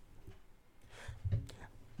corporations.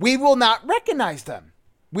 We will not recognize them.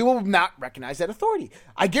 We will not recognize that authority.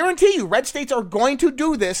 I guarantee you, red states are going to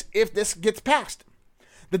do this if this gets passed.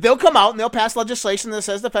 That they'll come out and they'll pass legislation that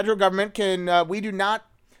says the federal government can, we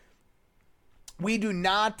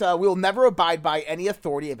will never abide by any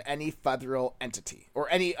authority of any federal entity or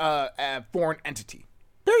any foreign entity.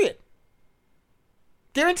 Period.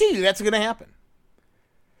 Guarantee you that's going to happen.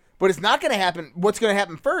 But it's not going to happen. What's going to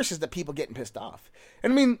happen first is the people getting pissed off.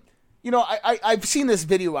 And I mean, you know, I've seen this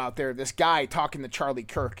video out there, this guy talking to Charlie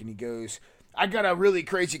Kirk, and he goes, I got a really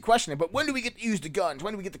crazy question, but when do we get to use the guns?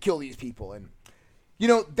 When do we get to kill these people? And, you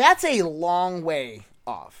know, that's a long way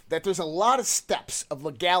off. That there's a lot of steps of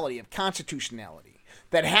legality, of constitutionality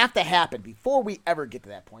that have to happen before we ever get to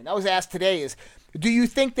that point. I was asked today is, do you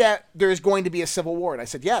think that there's going to be a civil war? And I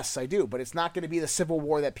said, yes, I do, but it's not going to be the civil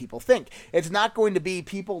war that people think. It's not going to be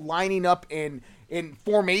people lining up in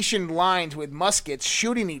formation lines with muskets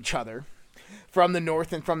shooting each other from the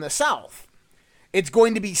north and from the south. It's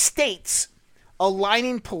going to be states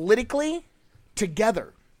aligning politically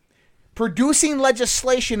together, producing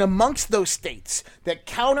legislation amongst those states that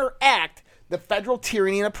counteract the federal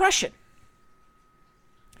tyranny and oppression.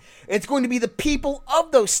 It's going to be the people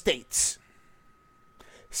of those states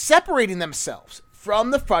separating themselves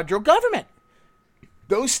from the federal government.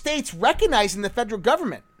 Those states recognizing the federal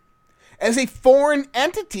government as a foreign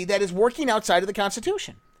entity that is working outside of the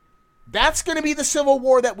Constitution. That's going to be the civil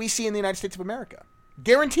war that we see in the United States of America.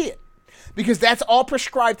 Guarantee it. Because that's all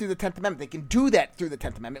prescribed through the 10th Amendment. They can do that through the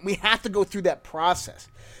 10th Amendment. We have to go through that process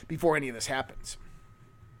before any of this happens.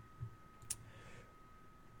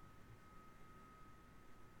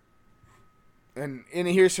 And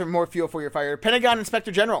here's some more fuel for your fire. Pentagon Inspector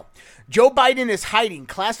General. Joe Biden is hiding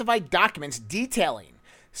classified documents detailing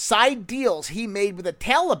side deals he made with the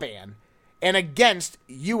Taliban and against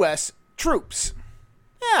U.S. troops.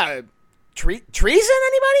 Yeah, treason,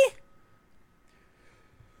 anybody?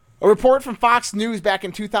 A report from Fox News back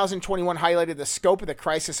in 2021 highlighted the scope of the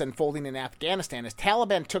crisis unfolding in Afghanistan as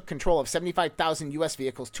Taliban took control of 75,000 U.S.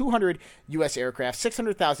 vehicles, 200 U.S. aircraft,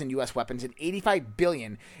 600,000 U.S. weapons, and $85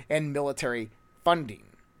 billion in military funding.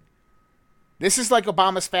 This is like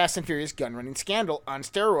Obama's Fast and Furious gun-running scandal on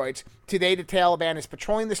steroids. Today, the Taliban is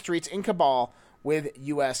patrolling the streets in Kabul with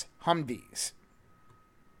U.S. Humvees.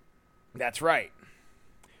 That's right.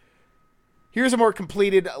 Here's a more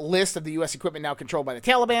completed list of the U.S. equipment now controlled by the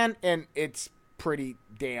Taliban, and it's pretty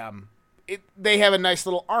damn... they have a nice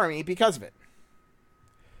little army because of it.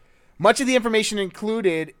 Much of the information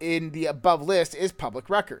included in the above list is public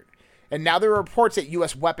record. And now there are reports that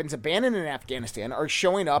U.S. weapons abandoned in Afghanistan are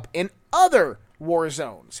showing up in other war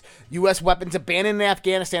zones. U.S. weapons abandoned in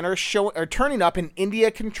Afghanistan are turning up in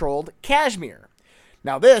India-controlled Kashmir.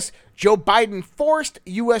 Now Joe Biden forced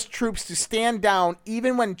U.S. troops to stand down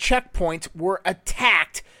even when checkpoints were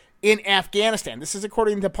attacked in Afghanistan. This is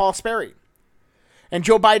according to Paul Sperry. And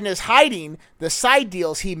Joe Biden is hiding the side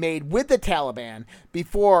deals he made with the Taliban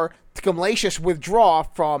before Kamlash's withdrawal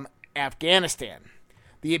from Afghanistan.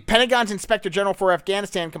 The Pentagon's Inspector General for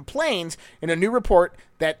Afghanistan complains in a new report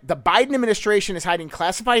that the Biden administration is hiding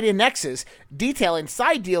classified annexes detailing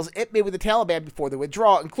side deals it made with the Taliban before the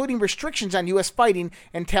withdrawal, including restrictions on U.S. fighting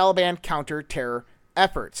and Taliban counter-terror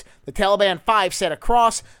efforts. The Taliban 5 sat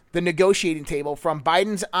across the negotiating table from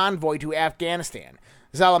Biden's envoy to Afghanistan,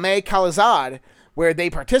 Zalmay Khalilzad, where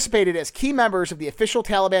they participated as key members of the official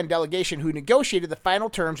Taliban delegation who negotiated the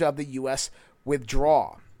final terms of the U.S.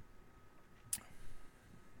 withdrawal.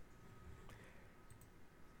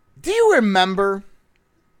 Do you remember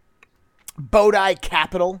Bodai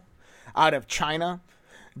Capital out of China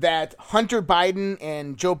that Hunter Biden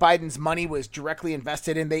and Joe Biden's money was directly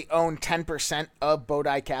invested in? They own 10% of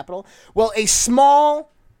Bodai Capital. Well, a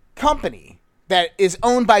small company that is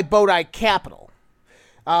owned by Bodai Capital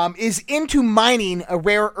is into mining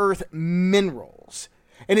rare earth minerals.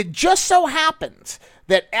 And it just so happens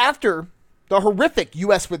that after the horrific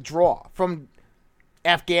U.S. withdrawal from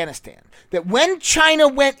Afghanistan, that when China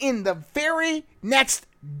went in the very next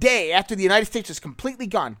day after the United States was completely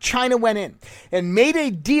gone, China went in and made a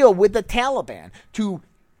deal with the Taliban to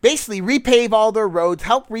basically repave all their roads,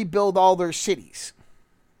 help rebuild all their cities.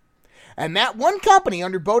 And that one company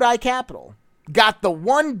under Bodai Capital got the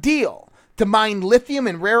one deal to mine lithium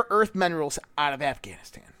and rare earth minerals out of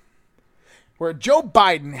Afghanistan, where Joe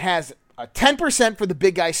Biden has a 10% for the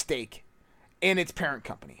big guy stake in its parent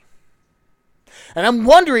company. And I'm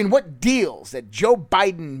wondering what deals that Joe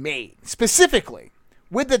Biden made specifically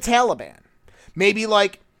with the Taliban. Maybe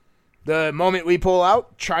like the moment we pull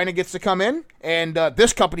out, China gets to come in, and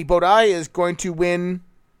this company, Bodai, is going to win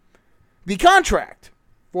the contract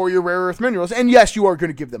for your rare earth minerals. And yes, you are going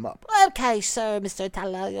to give them up. Okay, sir, Mr.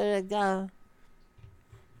 Taliban.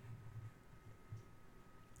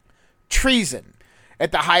 Treason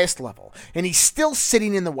at the highest level, and he's still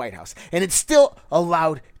sitting in the White House, and it's still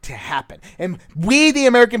allowed to happen. And we, the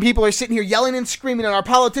American people, are sitting here yelling and screaming, and our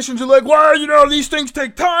politicians are like, well, these things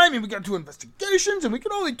take time, and we got to do investigations, and we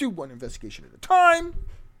can only do one investigation at a time.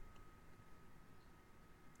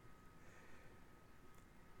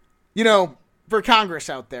 For Congress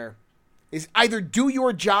out there, is either do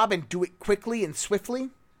your job and do it quickly and swiftly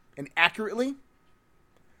and accurately,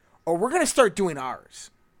 or we're going to start doing ours.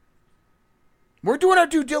 We're doing our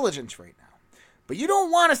due diligence right now. But you don't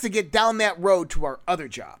want us to get down that road to our other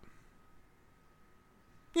job.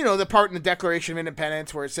 The part in the Declaration of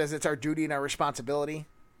Independence where it says it's our duty and our responsibility.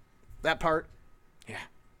 That part. Yeah.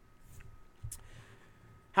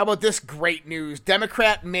 How about this great news?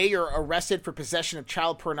 Democrat mayor arrested for possession of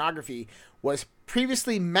child pornography was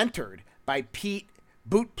previously mentored by Pete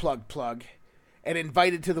Bootplug and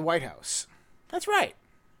invited to the White House. That's right.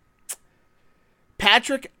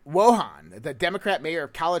 Patrick Wohan, the Democrat mayor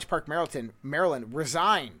of College Park, Maryland,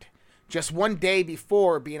 resigned just one day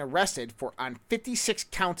before being arrested on 56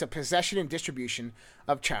 counts of possession and distribution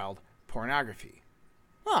of child pornography.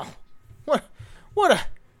 Oh, what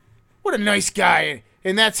a nice guy.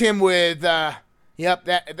 And that's him with,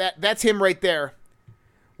 that's him right there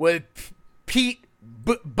with Pete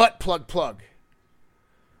Butt Plug.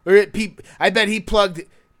 Or Pete, I bet he plugged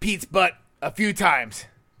Pete's butt a few times.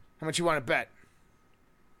 How much you want to bet?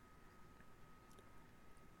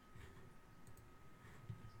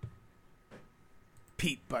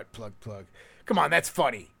 Pete Butt Plug. Come on, that's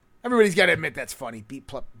funny. Everybody's got to admit that's funny.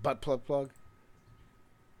 Pete Butt Plug.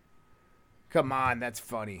 Come on, that's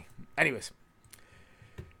funny. Anyways.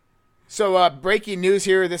 So, breaking news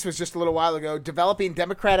here. This was just a little while ago. Developing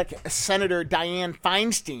Democratic Senator Dianne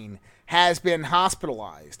Feinstein has been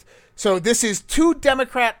hospitalized. So, this is 2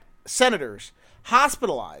 Democrat senators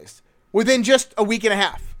hospitalized within just a week and a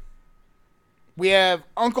half. We have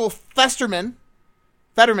Uncle Fetterman,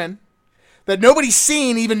 that nobody's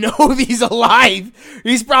seen even know if he's alive.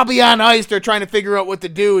 He's probably on ice. They're trying to figure out what to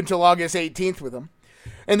do until August 18th with him.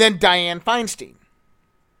 And then Dianne Feinstein.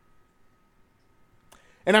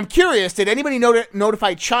 And I'm curious, did anybody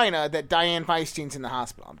notify China that Dianne Feinstein's in the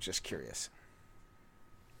hospital? I'm just curious.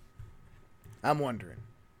 I'm wondering.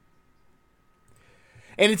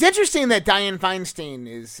 And it's interesting that Dianne Feinstein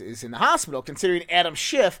is in the hospital, considering Adam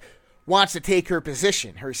Schiff wants to take her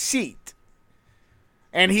position, her seat.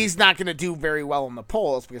 And he's not going to do very well in the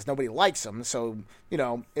polls because nobody likes him. So,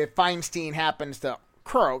 if Feinstein happens to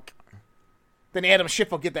croak, then Adam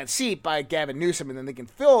Schiff will get that seat by Gavin Newsom, and then they can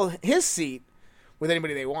fill his seat with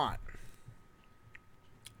anybody they want.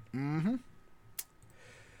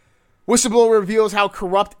 Whistleblower reveals how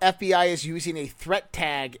corrupt FBI is using a threat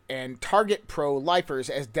tag and target pro-lifers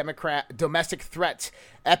as domestic threats.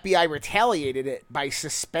 FBI retaliated it by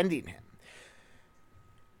suspending him.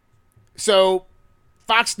 So,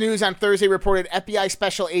 Fox News on Thursday reported FBI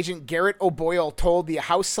Special Agent Garrett O'Boyle told the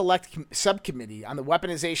House Select Subcommittee on the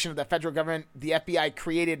Weaponization of the Federal Government the FBI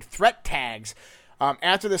created threat tags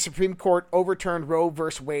after the Supreme Court overturned Roe v.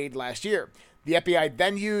 Wade last year. The FBI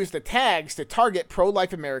then used the tags to target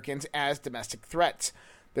pro-life Americans as domestic threats.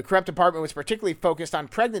 The corrupt department was particularly focused on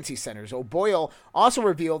pregnancy centers. O'Boyle also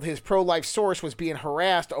revealed his pro-life source was being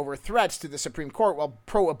harassed over threats to the Supreme Court, while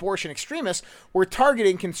pro-abortion extremists were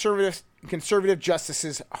targeting conservative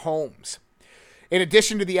justices' homes. In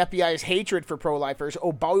addition to the FBI's hatred for pro-lifers,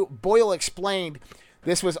 O'Boyle explained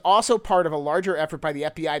this was also part of a larger effort by the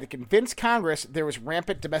FBI to convince Congress there was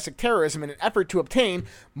rampant domestic terrorism in an effort to obtain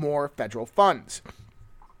more federal funds.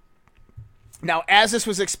 Now, as this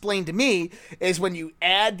was explained to me, is when you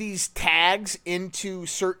add these tags into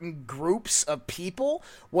certain groups of people,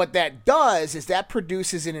 what that does is that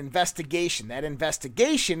produces an investigation. That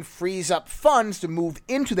investigation frees up funds to move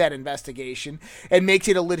into that investigation and makes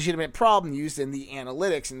it a legitimate problem used in the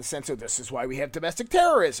analytics in the sense of this is why we have domestic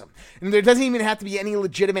terrorism. And there doesn't even have to be any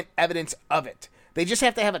legitimate evidence of it. They just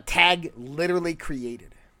have to have a tag literally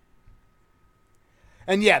created.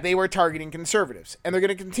 And yeah, they were targeting conservatives, and they're going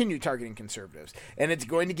to continue targeting conservatives. And it's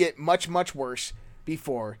going to get much, much worse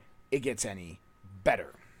before it gets any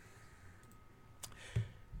better.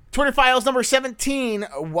 Twitter Files number 17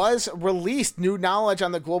 was released. New knowledge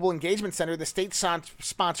on the Global Engagement Center, the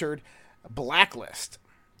state-sponsored blacklist.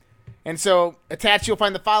 And so, attached, you'll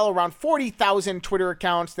find the file around 40,000 Twitter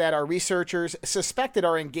accounts that our researchers suspected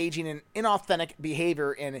are engaging in inauthentic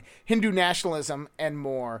behavior in Hindu nationalism and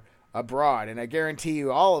more abroad. And I guarantee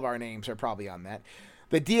you all of our names are probably on that.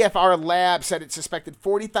 The DFR lab said it suspected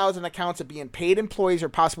 40,000 accounts of being paid employees or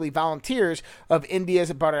possibly volunteers of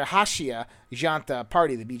India's Bharatiya Janata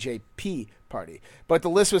Party, the BJP party. But the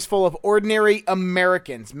list was full of ordinary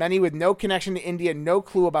Americans, many with no connection to India, no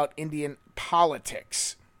clue about Indian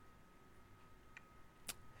politics.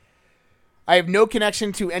 I have no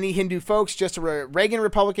connection to any Hindu folks, just a Reagan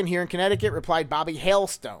Republican here in Connecticut, replied Bobby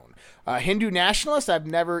Hailstone. A Hindu nationalist, I've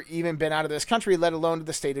never even been out of this country, let alone to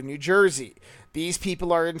the state of New Jersey. These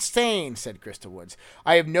people are insane, said Krista Woods.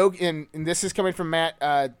 I have no, and this is coming from Matt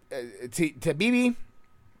Tabibi.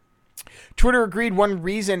 Twitter agreed one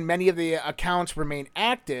reason many of the accounts remain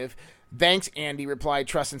active. Thanks, Andy, replied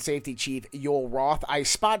Trust and Safety Chief Yoel Roth. I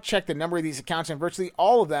spot checked the number of these accounts, and virtually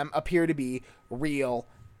all of them appear to be real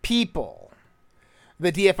people.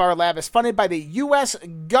 The DFR lab is funded by the U.S.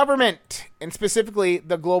 government, and specifically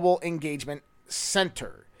the Global Engagement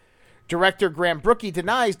Center. Director Graham Brookie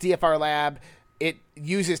denies DFR lab it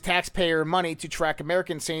uses taxpayer money to track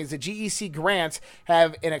Americans, saying the GEC grants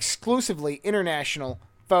have an exclusively international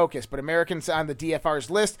focus. But Americans on the DFR's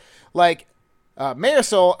list, like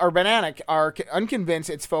Marisol Urbanek, are unconvinced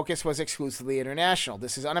its focus was exclusively international.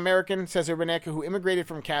 This is un-American, says Urbanek, who immigrated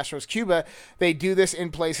from Castro's Cuba. They do this in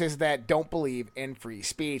places that don't believe in free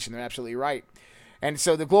speech, and they're absolutely right. And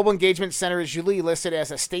so the Global Engagement Center is usually listed as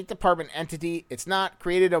a State Department entity. It's not.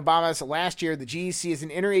 Created Obama's last year, the GEC is an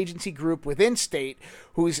interagency group within state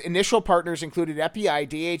whose initial partners included FBI,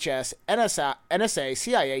 DHS, NSA,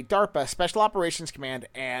 CIA, DARPA, Special Operations Command,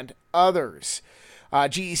 and others.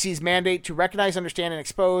 GEC's mandate to recognize, understand, and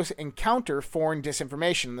expose and counter foreign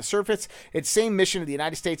disinformation. On the surface, its same mission of the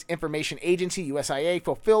United States Information Agency, USIA,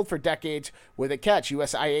 fulfilled for decades with a catch.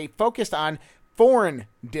 USIA focused on foreign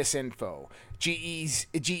disinfo.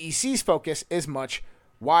 GEC's focus is much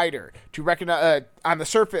wider. To recognize on the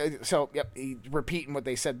surface, so repeating what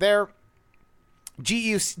they said there.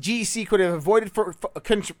 GEC could have avoided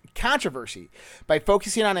controversy by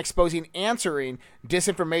focusing on exposing, answering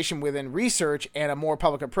disinformation within research and a more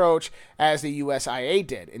public approach, as the USIA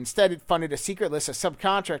did. Instead, it funded a secret list of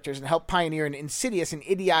subcontractors and helped pioneer an insidious and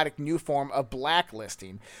idiotic new form of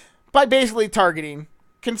blacklisting by basically targeting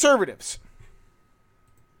conservatives.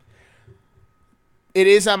 It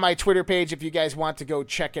is on my Twitter page if you guys want to go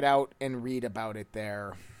check it out and read about it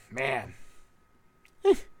there. Man.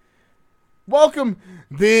 Welcome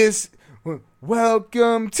to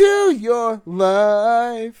your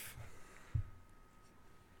life.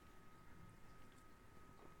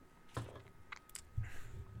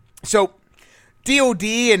 So DOD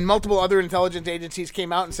and multiple other intelligence agencies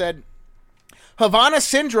came out and said, Havana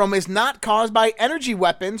syndrome is not caused by energy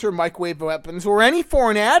weapons or microwave weapons or any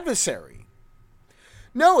foreign adversary.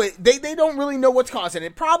 No, they don't really know what's causing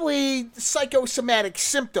it. Probably psychosomatic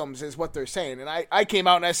symptoms is what they're saying. And I came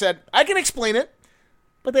out and I said, I can explain it,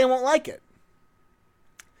 but they won't like it.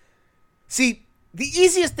 See, the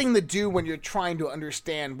easiest thing to do when you're trying to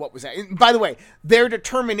understand what was that, and by the way, their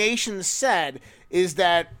determination said is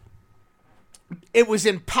that it was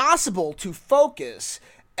impossible to focus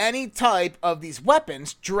any type of these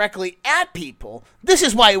weapons directly at people. This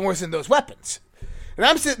is why it wasn't those weapons. And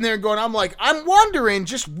I'm sitting there going, I'm wondering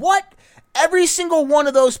just what every single one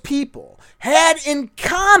of those people had in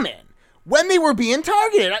common when they were being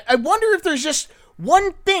targeted. I wonder if there's just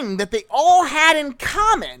one thing that they all had in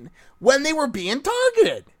common when they were being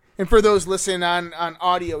targeted. And for those listening on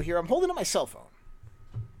audio here, I'm holding up my cell phone,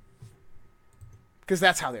 because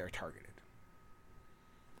that's how they are targeted.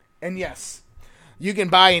 And yes, you can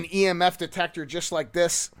buy an EMF detector just like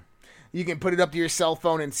this. You can put it up to your cell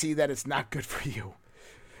phone and see that it's not good for you,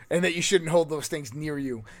 and that you shouldn't hold those things near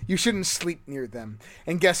you. You shouldn't sleep near them.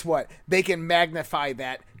 And guess what? They can magnify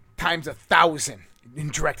that times 1,000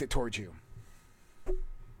 and direct it towards you.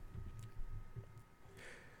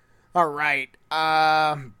 All right.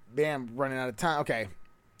 Man, I'm running out of time. Okay.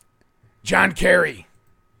 John Kerry.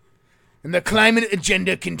 And the climate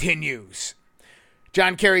agenda continues.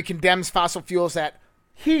 John Kerry condemns fossil fuels that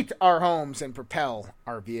heat our homes and propel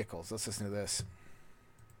our vehicles. Let's listen to this.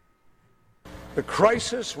 The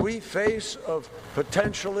crisis we face of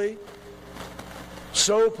potentially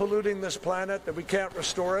so polluting this planet that we can't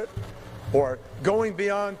restore it, or going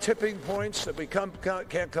beyond tipping points that we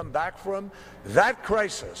can't come back from, that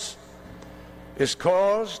crisis is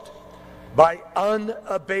caused by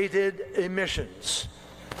unabated emissions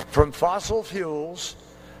from fossil fuels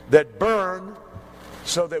that burn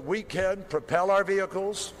so that we can propel our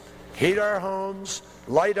vehicles, heat our homes,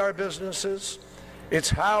 light our businesses. It's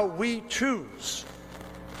how we choose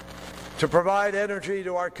to provide energy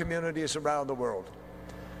to our communities around the world.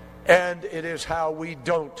 And it is how we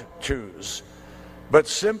don't choose, but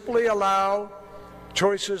simply allow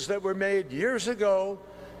choices that were made years ago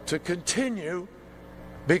to continue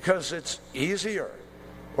because it's easier,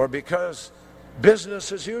 or because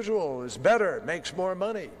business as usual is better, makes more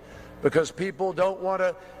money, because people don't want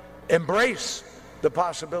to embrace the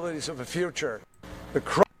possibilities of a future.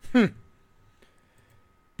 You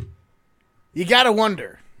gotta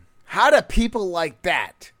wonder, how do people like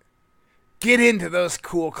that get into those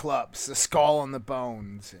cool clubs, the Skull and the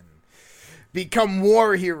Bones, and become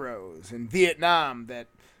war heroes in Vietnam that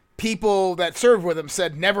people that served with them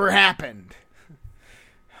said never happened,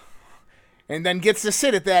 and then gets to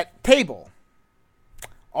sit at that table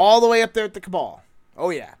all the way up there at the Cabal? Oh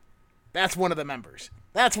yeah, that's one of the members.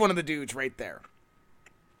 That's one of the dudes right there.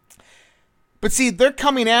 But see, they're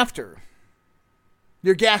coming after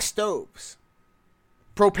your gas stoves,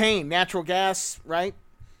 propane, natural gas, right?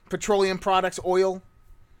 Petroleum products, oil.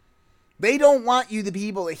 They don't want you to be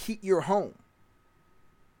able to heat your home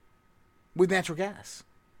with natural gas,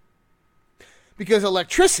 because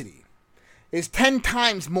electricity is 10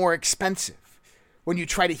 times more expensive when you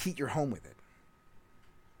try to heat your home with it.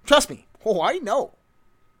 Trust me. Oh, I know.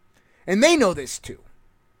 And they know this too.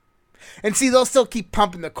 And see, they'll still keep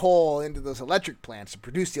pumping the coal into those electric plants to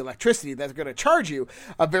produce the electricity that's going to charge you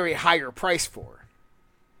a very higher price for,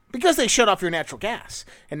 because they shut off your natural gas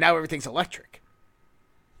and now everything's electric.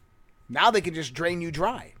 Now they can just drain you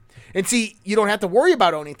dry. And see, you don't have to worry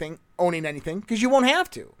about owning anything, because you won't have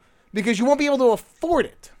to, because you won't be able to afford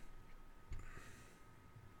it.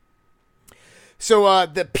 So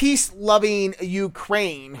the peace-loving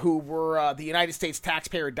Ukraine, who were the United States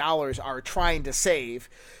taxpayer dollars are trying to save,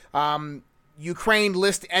 Ukraine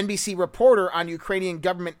lists NBC reporter on Ukrainian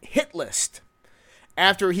government hit list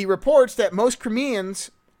after he reports that most Crimeans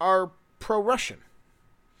are pro-Russian.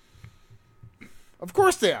 Of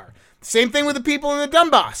course they are. Same thing with the people in the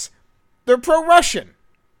Donbass. They're pro-Russian.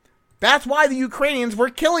 That's why the Ukrainians were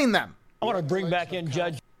killing them. I want to bring back in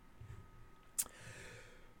Judge.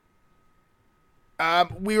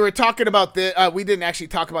 We were talking about this. We didn't actually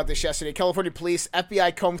talk about this yesterday. California police,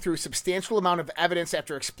 FBI combed through substantial amount of evidence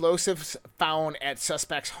after explosives found at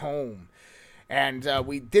suspect's home. And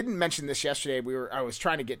we didn't mention this yesterday. I was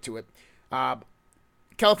trying to get to it.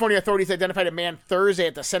 California authorities identified a man Thursday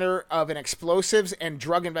at the center of an explosives and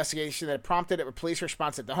drug investigation that prompted a police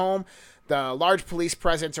response at the home. The large police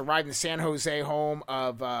presence arrived in the San Jose home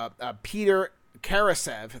of Peter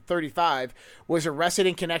Karasev, 35, was arrested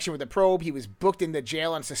in connection with the probe. He was booked into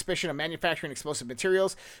jail on suspicion of manufacturing explosive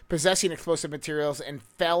materials, possessing explosive materials, and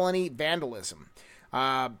felony vandalism.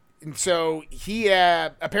 And so he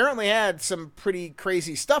apparently had some pretty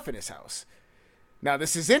crazy stuff in his house. Now,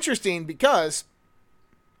 this is interesting because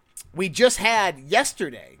we just had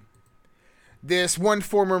yesterday this one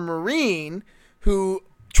former Marine who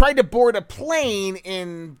tried to board a plane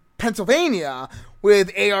in Pennsylvania with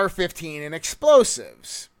AR-15 and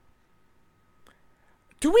explosives.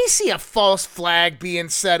 Do we see a false flag being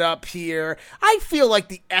set up here? I feel like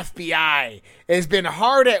the FBI has been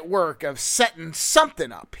hard at work of setting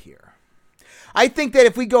something up here. I think that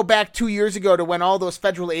if we go back 2 years ago to when all those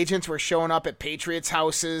federal agents were showing up at patriots'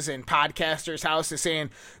 houses and podcasters' houses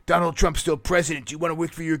saying, Donald Trump's still president, do you want to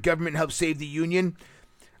work for your government and help save the union?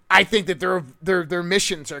 I think that their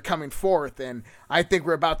missions are coming forth, and I think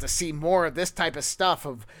we're about to see more of this type of stuff,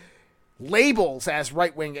 of labels as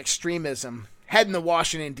right-wing extremism heading to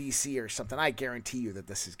Washington, D.C. or something. I guarantee you that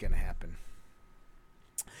this is going to happen.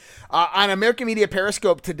 On American Media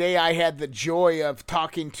Periscope today, I had the joy of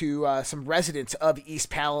talking to some residents of East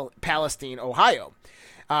Palestine, Ohio,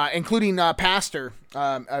 including Pastor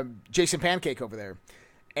Jason Pancake over there.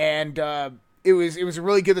 And it was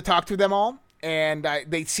really good to talk to them all. And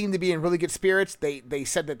they seem to be in really good spirits. They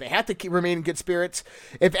said that they have to remain in good spirits.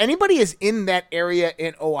 If anybody is in that area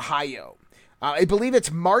in Ohio, I believe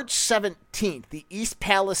it's March 17th, the East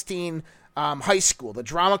Palestine High School, the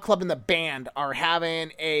drama club and the band are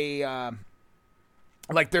having a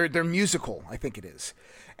their musical, I think it is.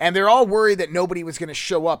 And they're all worried that nobody was going to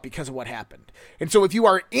show up because of what happened. And so if you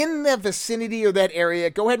are in the vicinity of that area,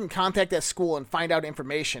 go ahead and contact that school and find out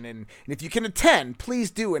information. And if you can attend, please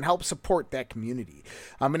do and help support that community.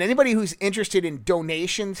 And anybody who's interested in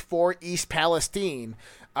donations for East Palestine,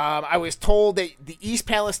 I was told that the East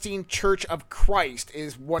Palestine Church of Christ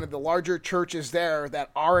is one of the larger churches there that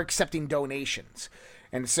are accepting donations.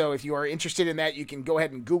 And so if you are interested in that, you can go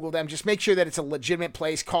ahead and Google them. Just make sure that it's a legitimate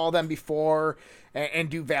place. Call them before and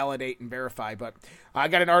do validate and verify. But I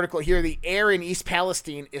got an article here. The air in East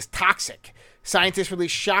Palestine is toxic. Scientists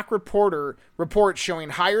released shock report showing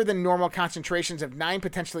higher than normal concentrations of 9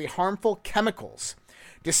 potentially harmful chemicals,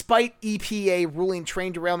 despite EPA ruling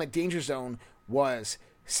train derailment danger zone was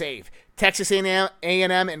safe. Texas A&M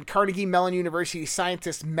and Carnegie Mellon University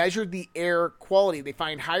scientists measured the air quality. They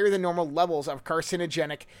find higher than normal levels of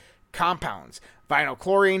carcinogenic compounds: vinyl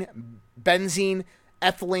chlorine, benzene,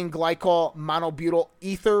 ethylene glycol monobutyl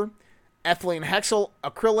ether, ethylene hexyl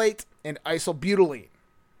acrylate, and isobutylene.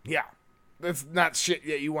 Yeah, that's not shit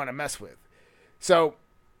that you want to mess with. So,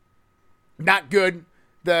 not good.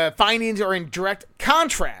 The findings are in direct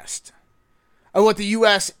contrast of what the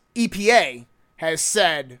U.S. EPA has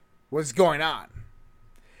said was going on.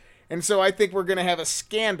 And so I think we're going to have a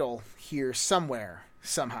scandal here somewhere,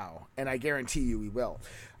 somehow, and I guarantee you we will.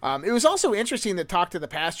 It was also interesting to talk to the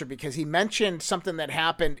pastor because he mentioned something that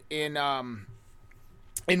happened in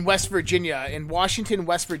West Virginia, in Washington,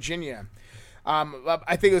 West Virginia.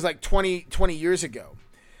 I think it was like 20 years ago.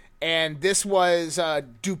 And this was a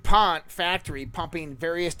DuPont factory pumping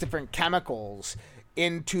various different chemicals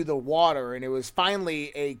into the water, and it was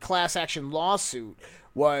finally a class action lawsuit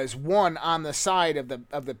was won on the side of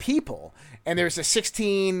the people, and there's a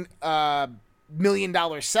 $16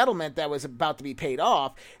 million settlement that was about to be paid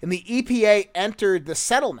off, and the EPA entered the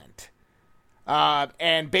settlement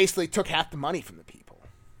and basically took half the money from the people.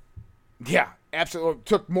 Yeah, absolutely,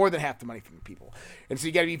 took more than half the money from the people. And so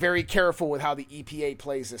you got to be very careful with how the EPA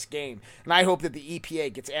plays this game, and I hope that the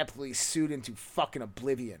EPA gets absolutely sued into fucking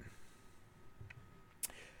oblivion.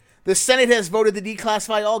 The Senate has voted to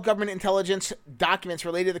declassify all government intelligence documents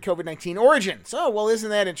related to the COVID-19 origins. Oh, well,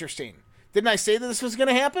 isn't that interesting? Didn't I say that this was going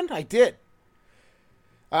to happen? I did.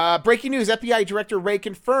 Breaking news, FBI Director Wray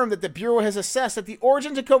confirmed that the Bureau has assessed that the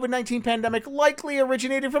origins of COVID-19 pandemic likely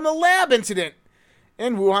originated from the lab incident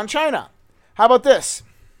in Wuhan, China. How about this?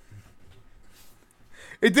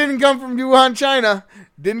 It didn't come from Wuhan, China.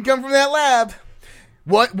 Didn't come from that lab.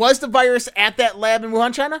 What was the virus at that lab in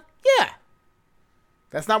Wuhan, China? Yeah.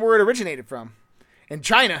 That's not where it originated from. And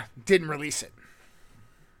China didn't release it.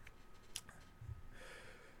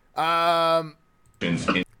 And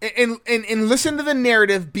listen to the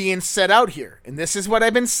narrative being set out here. And this is what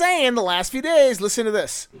I've been saying the last few days. Listen to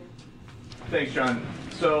this. Thanks, John.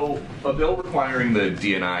 So, a bill requiring the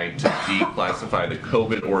DNI to declassify the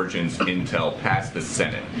COVID origins intel passed the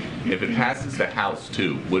Senate. If it passes the House,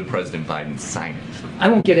 too, would President Biden sign it? I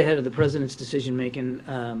won't get ahead of the president's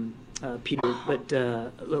decision-making, Peter, but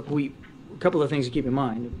look, a couple of things to keep in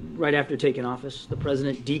mind. Right after taking office, the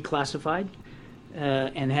president declassified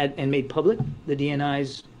and made public the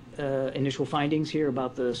DNI's initial findings here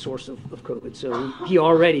about the source of COVID. So he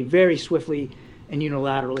already very swiftly and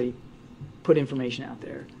unilaterally put information out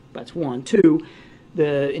there. That's one. Two,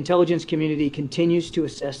 the intelligence community continues to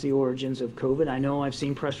assess the origins of COVID. I know I've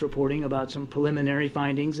seen press reporting about some preliminary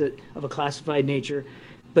findings of a classified nature,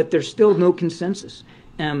 but there's still no consensus.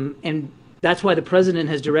 And that's why the president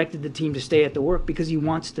has directed the team to stay at the work, because he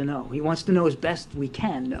wants to know. He wants to know as best we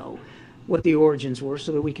can know what the origins were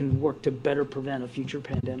so that we can work to better prevent a future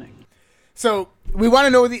pandemic. So we want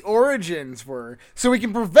to know what the origins were so we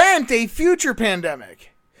can prevent a future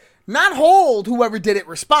pandemic, not hold whoever did it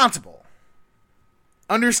responsible.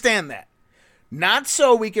 Understand that. Not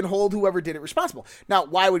so we can hold whoever did it responsible. Now,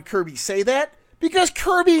 why would Kirby say that? Because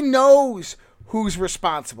Kirby knows who's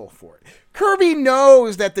responsible for it. Kirby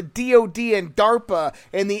knows that the DOD and DARPA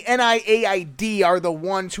and the NIAID are the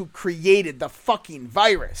ones who created the fucking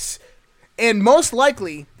virus and most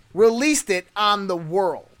likely released it on the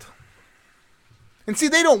world. And see,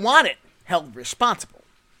 they don't want it held responsible.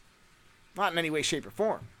 Not in any way, shape, or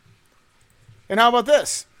form. And how about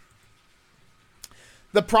this?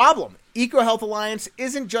 The problem, EcoHealth Alliance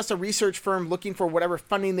isn't just a research firm looking for whatever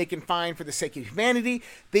funding they can find for the sake of humanity.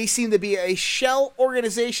 They seem to be a shell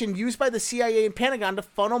organization used by the CIA and Pentagon to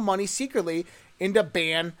funnel money secretly into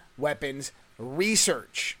banned weapons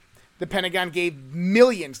research. The Pentagon gave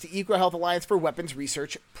millions to EcoHealth Alliance for weapons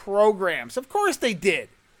research programs. Of course they did.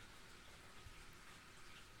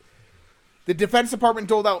 The Defense Department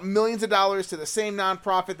doled out millions of dollars to the same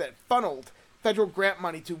nonprofit that funneled federal grant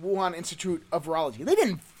money to Wuhan Institute of Virology. They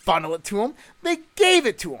didn't funnel it to them. They gave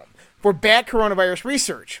it to them for bad coronavirus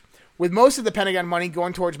research, with most of the Pentagon money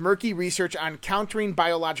going towards murky research on countering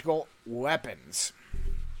biological weapons.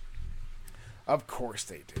 Of course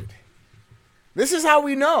they did. This is how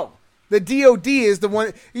we know. The DOD is the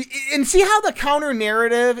one. And see how the counter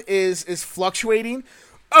narrative is fluctuating?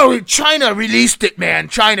 Oh, China released it, man.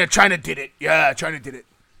 China did it. Yeah, China did it.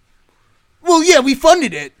 Well, yeah, we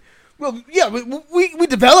funded it. Well, yeah, we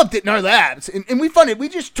developed it in our labs, and we funded it. We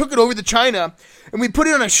just took it over to China, and we put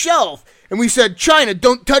it on a shelf, and we said, China,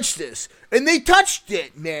 don't touch this. And they touched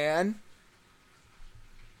it, man.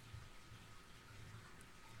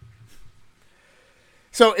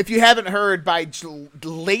 So if you haven't heard, by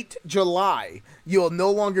late July, you'll no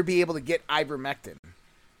longer be able to get ivermectin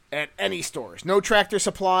at any stores. No Tractor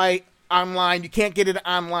Supply online. You can't get it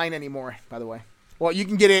online anymore, by the way. Well, you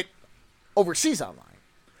can get it overseas online.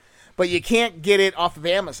 But you can't get it off of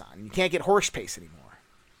Amazon. You can't get horse paste anymore.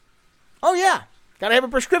 Oh, yeah. Got to have a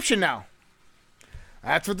prescription now.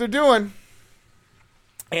 That's what they're doing.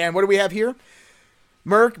 And what do we have here?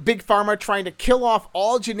 Merck, Big Pharma, trying to kill off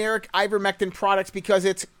all generic ivermectin products because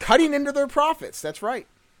it's cutting into their profits. That's right.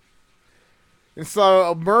 And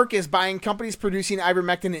so Merck is buying companies producing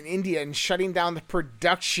ivermectin in India and shutting down the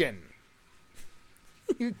production.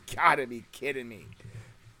 You gotta be kidding me.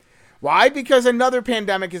 Why? Because another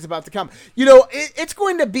pandemic is about to come. You know, it's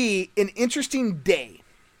going to be an interesting day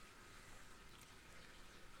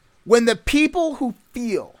when the people who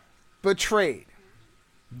feel betrayed,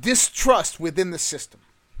 distrust within the system,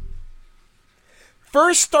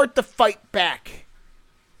 first start to fight back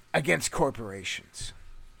against corporations.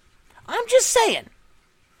 I'm just saying.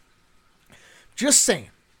 Just saying.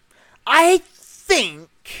 I think...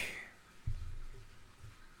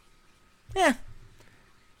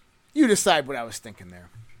 you decide what I was thinking there.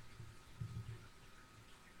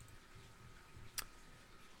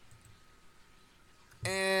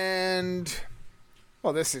 And,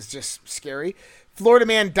 well, this is just scary. Florida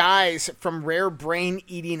man dies from rare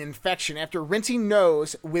brain-eating infection after rinsing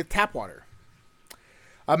nose with tap water.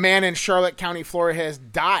 A man in Charlotte County, Florida has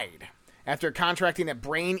died after contracting a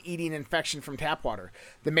brain-eating infection from tap water.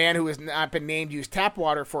 The man, who has not been named, used tap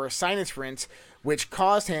water for a sinus rinse, which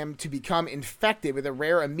caused him to become infected with a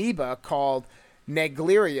rare amoeba called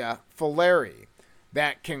Naegleria fowleri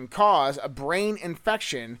that can cause a brain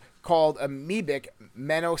infection called amoebic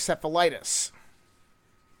meningoencephalitis.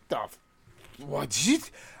 What?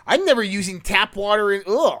 I'm never using tap water in...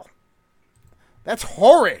 Ugh. That's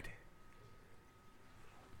horrid.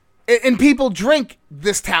 And people drink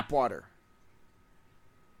this tap water.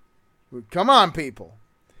 Come on, people.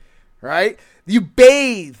 Right? You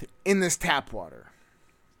bathe in this tap water.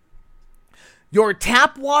 Your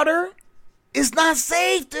tap water is not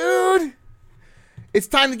safe, dude. It's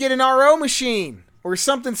time to get an RO machine or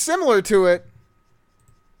something similar to it.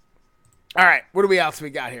 All right, what else we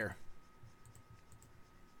got here?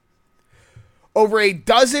 Over a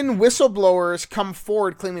dozen whistleblowers come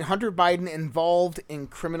forward claiming Hunter Biden involved in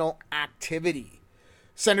criminal activity.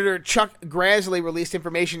 Senator Chuck Grassley released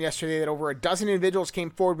information yesterday that over a dozen individuals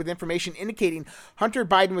came forward with information indicating Hunter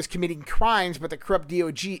Biden was committing crimes, but the corrupt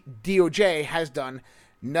DOJ has done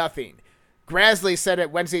nothing. Grassley said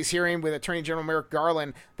at Wednesday's hearing with Attorney General Merrick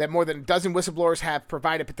Garland that more than a dozen whistleblowers have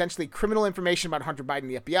provided potentially criminal information about Hunter Biden and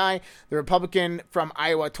the FBI. The Republican from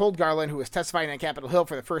Iowa told Garland, who was testifying on Capitol Hill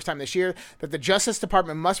for the first time this year, that the Justice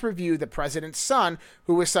Department must review the president's son,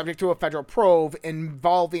 who was subject to a federal probe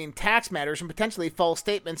involving tax matters and potentially false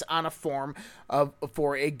statements on a form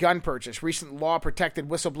for a gun purchase. Recent law-protected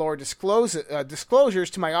whistleblower disclosures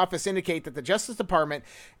to my office indicate that the Justice Department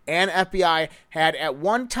and FBI had at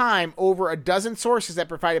one time over a dozen sources that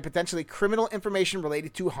provided potentially criminal information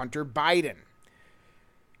related to Hunter Biden.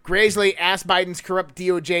 Grassley asked Biden's corrupt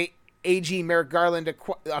DOJ AG Merrick Garland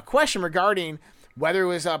a question regarding whether it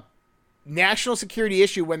was a national security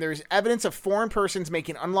issue when there is evidence of foreign persons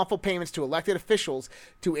making unlawful payments to elected officials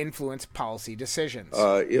to influence policy decisions.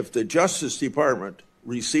 If the Justice Department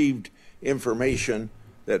received information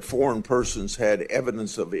that foreign persons had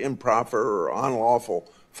evidence of improper or unlawful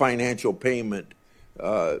financial payment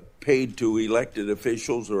paid to elected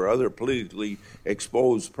officials or other politically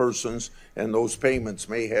exposed persons, and those payments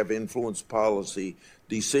may have influenced policy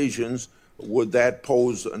decisions, would that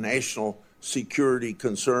pose a national security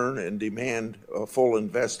concern and demand a full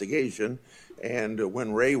investigation? And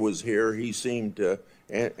when Ray was here, he seemed to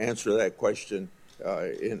answer that question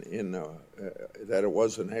that it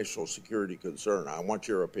was a national security concern. I want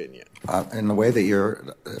your opinion. In the way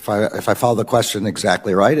that if I follow the question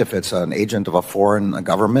exactly right, if it's an agent of a foreign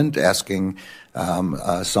government asking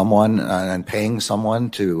someone and paying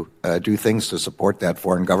someone to do things to support that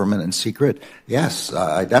foreign government in secret, yes,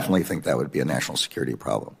 I definitely think that would be a national security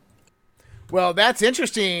problem. Well, that's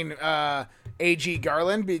interesting, AG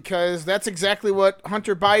Garland, because that's exactly what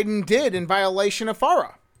Hunter Biden did in violation of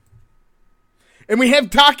FARA. And we have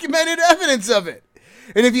documented evidence of it.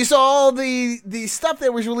 And if you saw all the stuff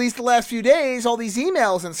that was released the last few days, all these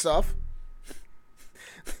emails and stuff,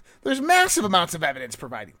 there's massive amounts of evidence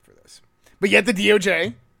providing for this. But yet the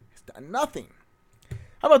DOJ has done nothing.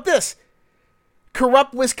 How about this?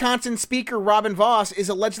 Corrupt Wisconsin Speaker Robin Vos is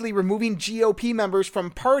allegedly removing GOP members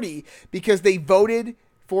from party because they voted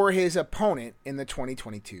for his opponent in the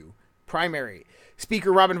 2022 primary.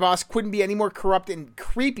 Speaker Robin Vos couldn't be any more corrupt and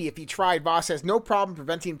creepy if he tried. Vos has no problem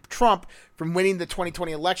preventing Trump from winning the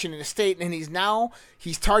 2020 election in his state, and he's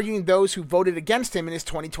targeting those who voted against him in his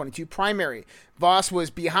 2022 primary. Vos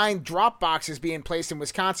was behind drop boxes being placed in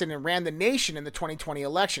Wisconsin and ran the nation in the 2020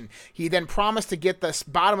 election. He then promised to get the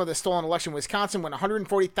bottom of the stolen election in Wisconsin when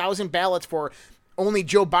 140,000 ballots for only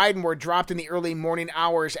Joe Biden were dropped in the early morning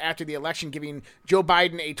hours after the election, giving Joe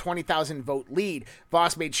Biden a 20,000 vote lead.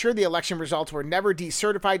 Vos made sure the election results were never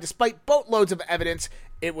decertified, despite boatloads of evidence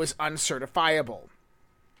it was uncertifiable.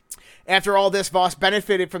 After all this, Vos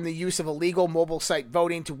benefited from the use of illegal mobile site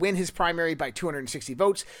voting to win his primary by 260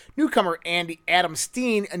 votes. Newcomer Adam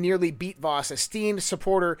Steen nearly beat Vos. A Steen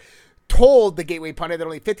supporter told the Gateway Pundit that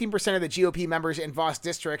only 15% of the GOP members in Vos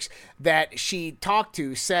districts that she talked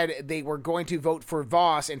to said they were going to vote for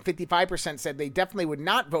Vos, and 55% said they definitely would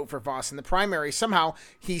not vote for Vos in the primary. Somehow,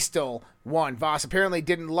 he still won. Vos apparently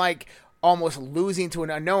didn't like almost losing to an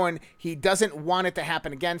unknown. He doesn't want it to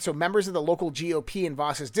happen again, so members of the local GOP in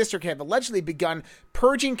Vos's district have allegedly begun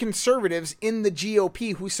purging conservatives in the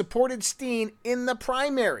GOP who supported Steen in the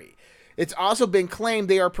primary. It's also been claimed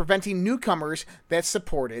they are preventing newcomers that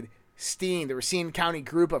supported Steen. The Racine County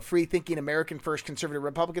group of free-thinking American First conservative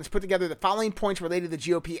Republicans put together the following points related to the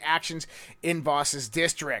GOP actions in Vos's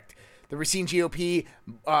district. The Racine GOP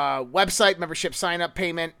website, membership sign-up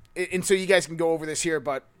payment, and so you guys can go over this here,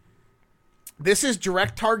 but this is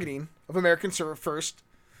direct targeting of American First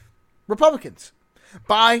Republicans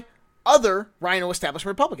by other Rhino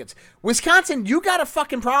establishment Republicans. Wisconsin, you got a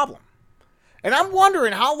fucking problem. And I'm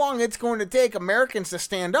wondering how long it's going to take Americans to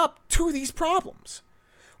stand up to these problems.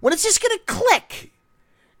 When it's just going to click.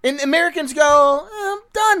 And Americans go, I'm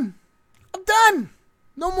done. I'm done.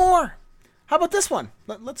 No more. How about this one?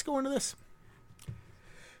 Let's go into this.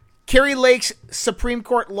 Kari Lake's Supreme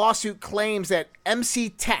Court lawsuit claims that MC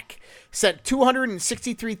Tech sent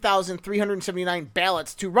 263,379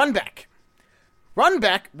 ballots to Runbeck.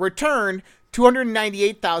 Runbeck returned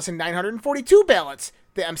 298,942 ballots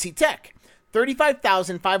to MC Tech.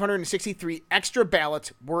 35,563 extra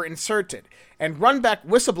ballots were inserted, and Runbeck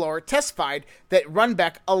whistleblower testified that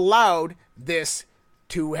Runbeck allowed this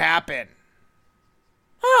to happen.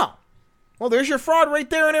 Oh, well, there's your fraud right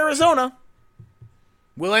there in Arizona.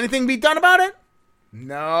 Will anything be done about it?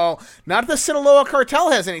 No, not if the Sinaloa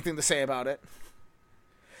cartel has anything to say about it.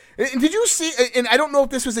 And did you see, and I don't know if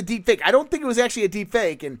this was a deep fake. I don't think it was actually a deep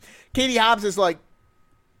fake. And Katie Hobbs is like,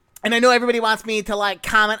 and I know everybody wants me to like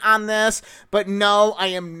comment on this, but no, I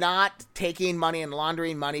am not taking money and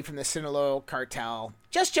laundering money from the Sinaloa cartel.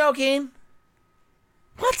 Just joking.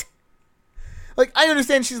 What? Like, I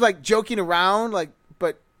understand she's like joking around, like,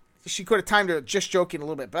 but she could have timed her just joking a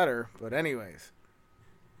little bit better. But anyways.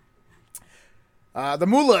 The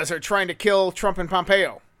mullahs are trying to kill Trump and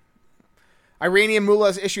Pompeo. Iranian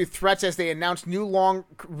mullahs issue threats as they announce new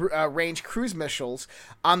long-range cruise missiles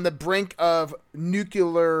on the brink of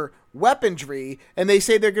nuclear weaponry, and they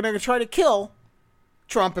say they're going to try to kill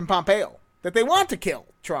Trump and Pompeo. That they want to kill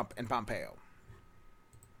Trump and Pompeo.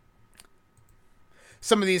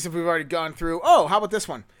 Some of these, if we've already gone through. Oh, how about this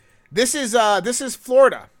one? This is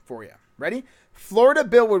Florida for you. Ready? Florida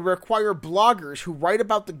bill would require bloggers who write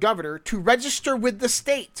about the governor to register with the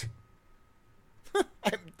state.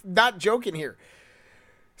 I'm not joking here.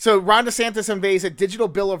 So Ron DeSantis unveils a digital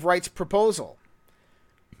Bill of Rights proposal.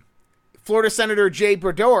 Florida Senator Jay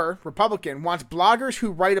Brodeur, Republican, wants bloggers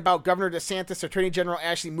who write about Governor DeSantis, Attorney General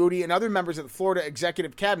Ashley Moody, and other members of the Florida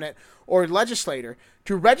Executive Cabinet or legislator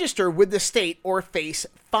to register with the state or face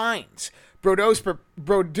fines.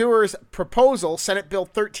 Brodeur's proposal, Senate Bill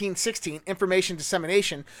 1316, Information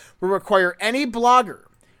Dissemination, will require any blogger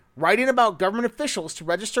writing about government officials to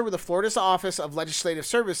register with the Florida's Office of Legislative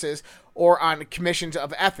Services or on commissions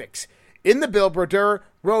of ethics. In the bill, Brodeur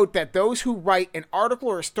wrote that those who write an article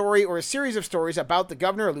or a story or a series of stories about the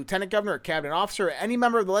governor, a lieutenant governor, a cabinet officer, or any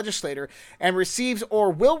member of the legislature and receives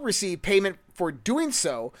or will receive payment for doing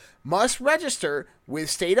so must register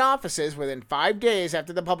with state offices within 5 days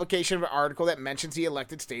after the publication of an article that mentions the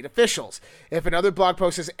elected state officials. If another blog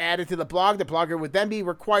post is added to the blogger would then be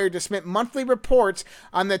required to submit monthly reports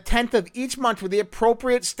on the 10th of each month with the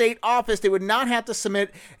appropriate state office. They would not have to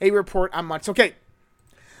submit a report on months. Okay.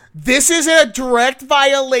 This is a direct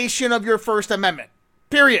violation of your First Amendment.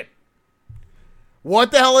 Period.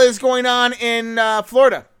 What the hell is going on in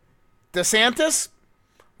Florida? DeSantis?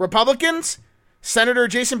 Republicans? Senator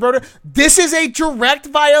Jason Brodeur? This is a direct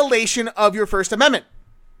violation of your First Amendment.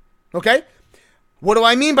 Okay? What do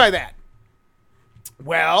I mean by that?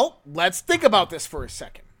 Well, let's think about this for a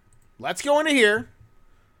second. Let's go into here.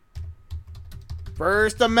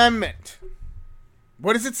 First Amendment.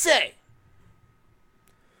 What does it say?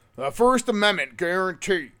 The First Amendment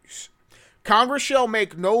guarantees Congress shall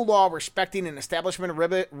make no law respecting an establishment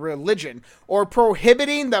of religion or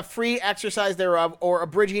prohibiting the free exercise thereof or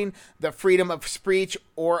abridging the freedom of speech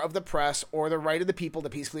or of the press or the right of the people to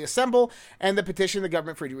peacefully assemble and to petition the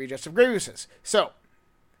government for redress of grievances. So,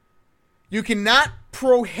 you cannot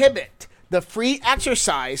prohibit the free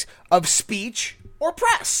exercise of speech or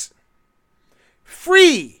press.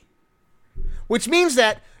 Free. Which means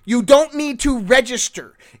that you don't need to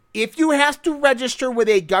register. If you have to register with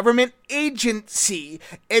a government agency,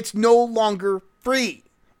 it's no longer free.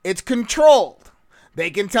 It's controlled. They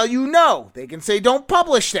can tell you no. They can say don't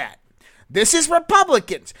publish that. This is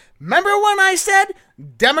Republicans. Remember when I said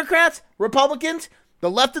Democrats, Republicans,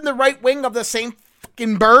 the left and the right wing of the same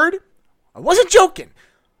fucking bird? I wasn't joking.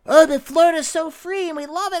 Oh, but Florida's so free and we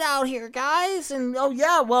love it out here, guys. And oh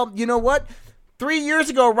yeah, well, you know what? 3 years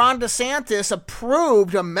ago, Ron DeSantis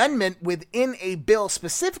approved an amendment within a bill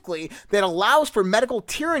specifically that allows for medical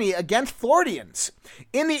tyranny against Floridians.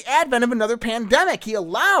 In the advent of another pandemic, he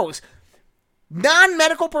allows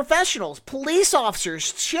non-medical professionals, police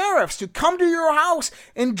officers, sheriffs to come to your house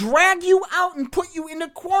and drag you out and put you into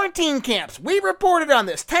quarantine camps. We reported on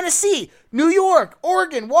this. Tennessee, New York,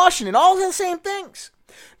 Oregon, Washington, all the same things.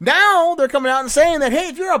 Now they're coming out and saying that, hey,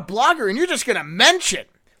 if you're a blogger and you're just going to mention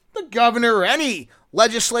the governor or any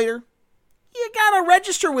legislator, you gotta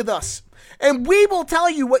register with us. And we will tell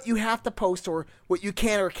you what you have to post or what you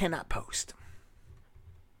can or cannot post.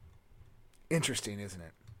 Interesting, isn't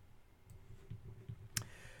it?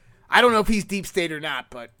 I don't know if he's deep state or not,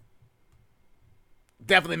 but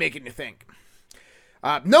definitely making you think.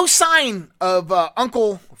 No sign of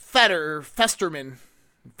Uncle Fetterman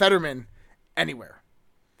anywhere.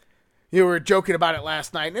 You were joking about it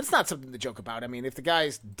last night, and it's not something to joke about. I mean, if the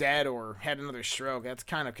guy's dead or had another stroke, that's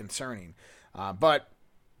kind of concerning. But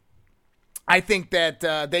I think that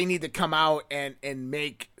they need to come out and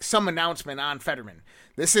make some announcement on Fetterman.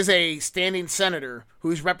 This is a standing senator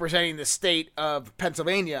who's representing the state of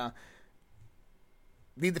Pennsylvania.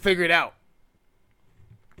 Need to figure it out.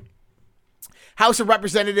 House of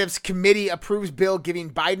Representatives Committee approves bill giving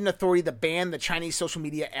Biden authority to ban the Chinese social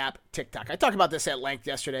media app TikTok. I talked about this at length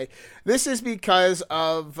yesterday. This is because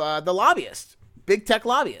of the lobbyists, big tech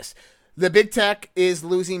lobbyists. The big tech is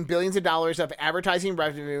losing billions of dollars of advertising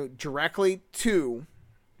revenue directly to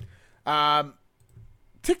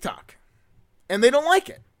TikTok. And they don't like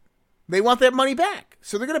it. They want that money back.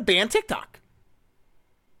 So they're going to ban TikTok.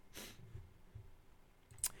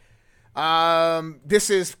 This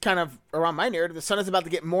is kind of around my narrative. The sun is about to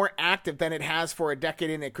get more active than it has for a decade,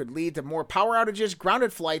 and it could lead to more power outages,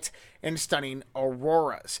 grounded flights, and stunning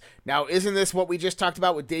auroras. Now, isn't this what we just talked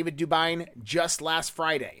about with David Dubine just last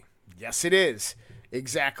Friday? Yes, it is.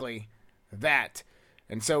 Exactly that.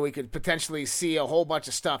 And so we could potentially see a whole bunch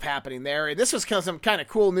of stuff happening there. And this was some kind of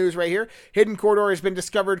cool news right here. Hidden corridor has been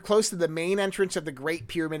discovered close to the main entrance of the Great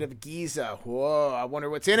Pyramid of Giza. Whoa, I wonder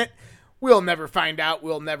what's in it. We'll never find out.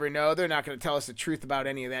 We'll never know. They're not going to tell us the truth about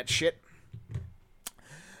any of that shit.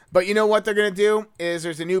 But you know what they're going to do is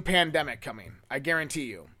there's a new pandemic coming. I guarantee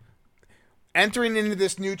you. Entering into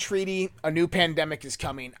this new treaty, a new pandemic is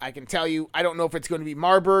coming. I can tell you, I don't know if it's going to be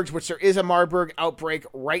Marburg's, which there is a Marburg outbreak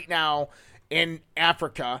right now in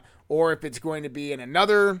Africa, or if it's going to be in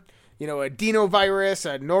another, adenovirus,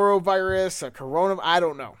 a norovirus, a coronavirus. I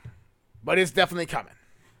don't know. But it's definitely coming.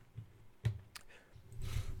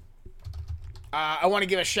 I want to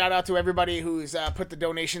give a shout out to everybody who's put the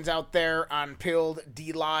donations out there on Pilled,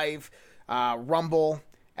 DLive, Rumble,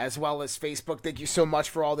 as well as Facebook. Thank you so much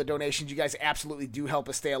for all the donations. You guys absolutely do help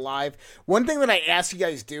us stay alive. One thing that I ask you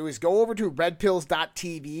guys do is go over to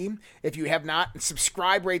redpills.tv if you have not, and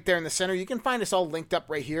subscribe right there in the center. You can find us all linked up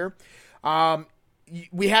right here.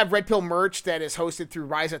 We have Red Pill merch that is hosted through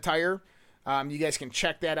Rise Attire. You guys can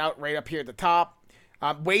check that out right up here at the top.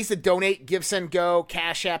 Ways to donate, Give, Send, Go,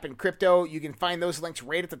 Cash App, and crypto. You can find those links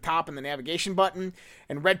right at the top in the navigation button.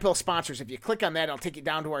 And Red Pill sponsors. If you click on that, it'll take you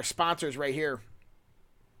down to our sponsors right here.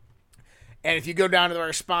 And if you go down to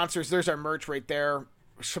our sponsors, there's our merch right there.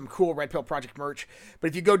 Some cool Red Pill Project merch. But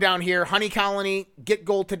if you go down here, Honey Colony, Get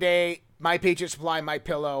Gold Today, My Patriot Supply, My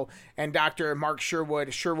Pillow, and Dr. Mark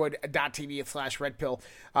Sherwood, sherwood.tv/redpill.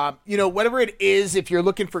 Whatever it is, if you're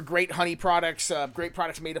looking for great honey products, great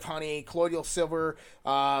products made of honey, colloidal silver,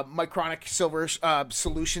 micronic silver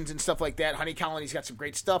solutions and stuff like that, Honey Colony's got some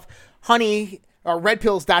great stuff. Honey, or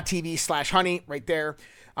redpills.tv/honey right there.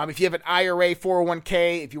 If you have an IRA,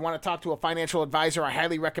 401k, if you want to talk to a financial advisor, I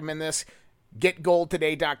highly recommend this.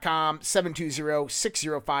 GetGoldToday.com,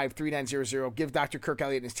 720-605-3900. Give Dr. Kirk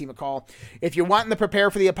Elliott and his team a call. If you're wanting to prepare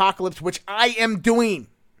for the apocalypse, which I am doing,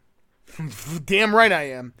 damn right I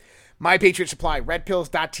am, My Patriot Supply,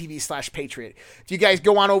 redpills.tv/patriot. If you guys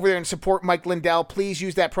go on over there and support Mike Lindell, please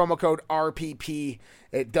use that promo code RPP.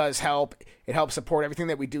 It does help. It helps support everything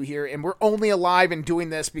that we do here. And we're only alive and doing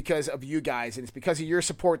this because of you guys. And it's because of your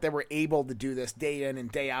support that we're able to do this day in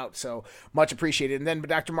and day out. So much appreciated. And then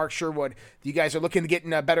Dr. Mark Sherwood, if you guys are looking to get in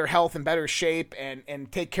better health and better shape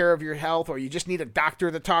and take care of your health, or you just need a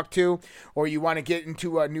doctor to talk to, or you want to get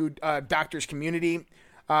into a new doctor's community,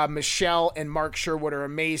 Michelle and Mark Sherwood are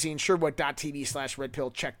amazing.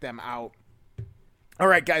 Sherwood.tv/redpill. Check them out. All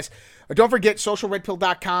right, guys. Don't forget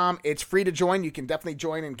socialredpill.com. It's free to join. You can definitely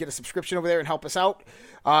join and get a subscription over there and help us out.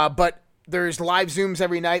 But there's live Zooms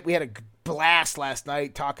every night. We had a blast last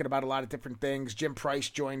night talking about a lot of different things. Jim Price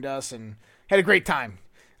joined us and had a great time.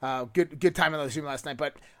 Good time on the Zoom last night.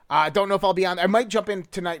 But I don't know if I'll be on. I might jump in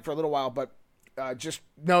tonight for a little while, but just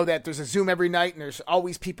know that there's a Zoom every night, and there's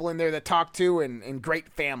always people in there that talk to, and great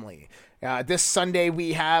family. This Sunday,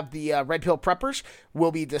 we have the Red Pill Preppers.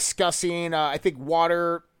 We'll be discussing, I think,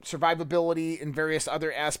 water, survivability, and various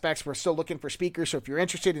other aspects. We're still looking for speakers, so if you're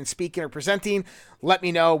interested in speaking or presenting, let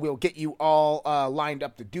me know. We'll get you all lined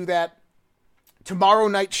up to do that. Tomorrow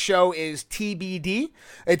night's show is TBD.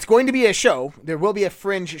 It's going to be a show. There will be a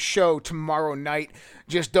fringe show tomorrow night.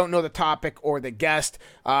 Just don't know the topic or the guest.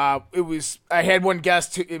 I had one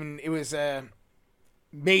guest, and it was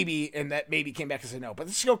maybe, and that maybe came back as a no. But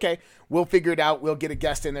this is okay. We'll figure it out. We'll get a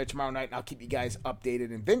guest in there tomorrow night, and I'll keep you guys updated.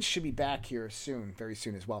 And Vince should be back here soon, very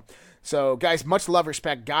soon as well. So, guys, much love,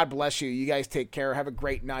 respect. God bless you. You guys take care. Have a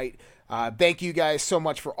great night. Thank you guys so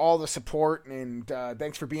much for all the support, and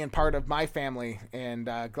thanks for being part of my family, and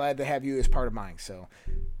glad to have you as part of mine. So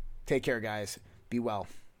take care, guys. Be well.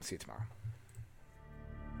 See you tomorrow.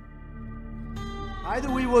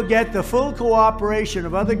 Either we will get the full cooperation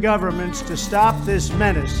of other governments to stop this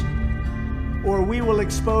menace, or we will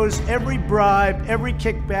expose every bribe, every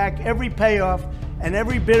kickback, every payoff, and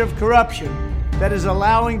every bit of corruption that is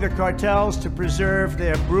allowing the cartels to preserve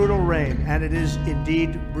their brutal reign. And it is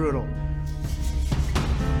indeed brutal.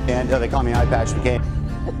 And they call me Eye Patch McCain.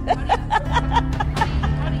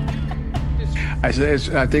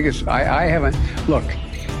 I haven't, look.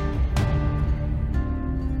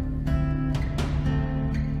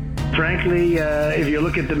 frankly, if you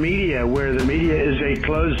look at the media, where the media is a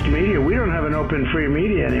closed media, we don't have an open, free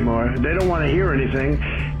media anymore. They don't want to hear anything.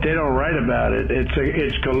 They don't write about it.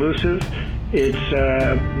 It's collusive.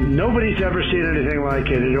 Nobody's ever seen anything like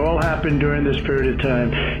it. It all happened during this period of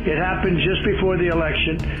time. It happened just before the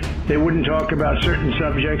election. They wouldn't talk about certain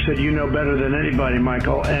subjects that you know better than anybody,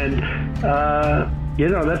 Michael. And,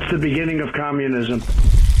 that's the beginning of communism.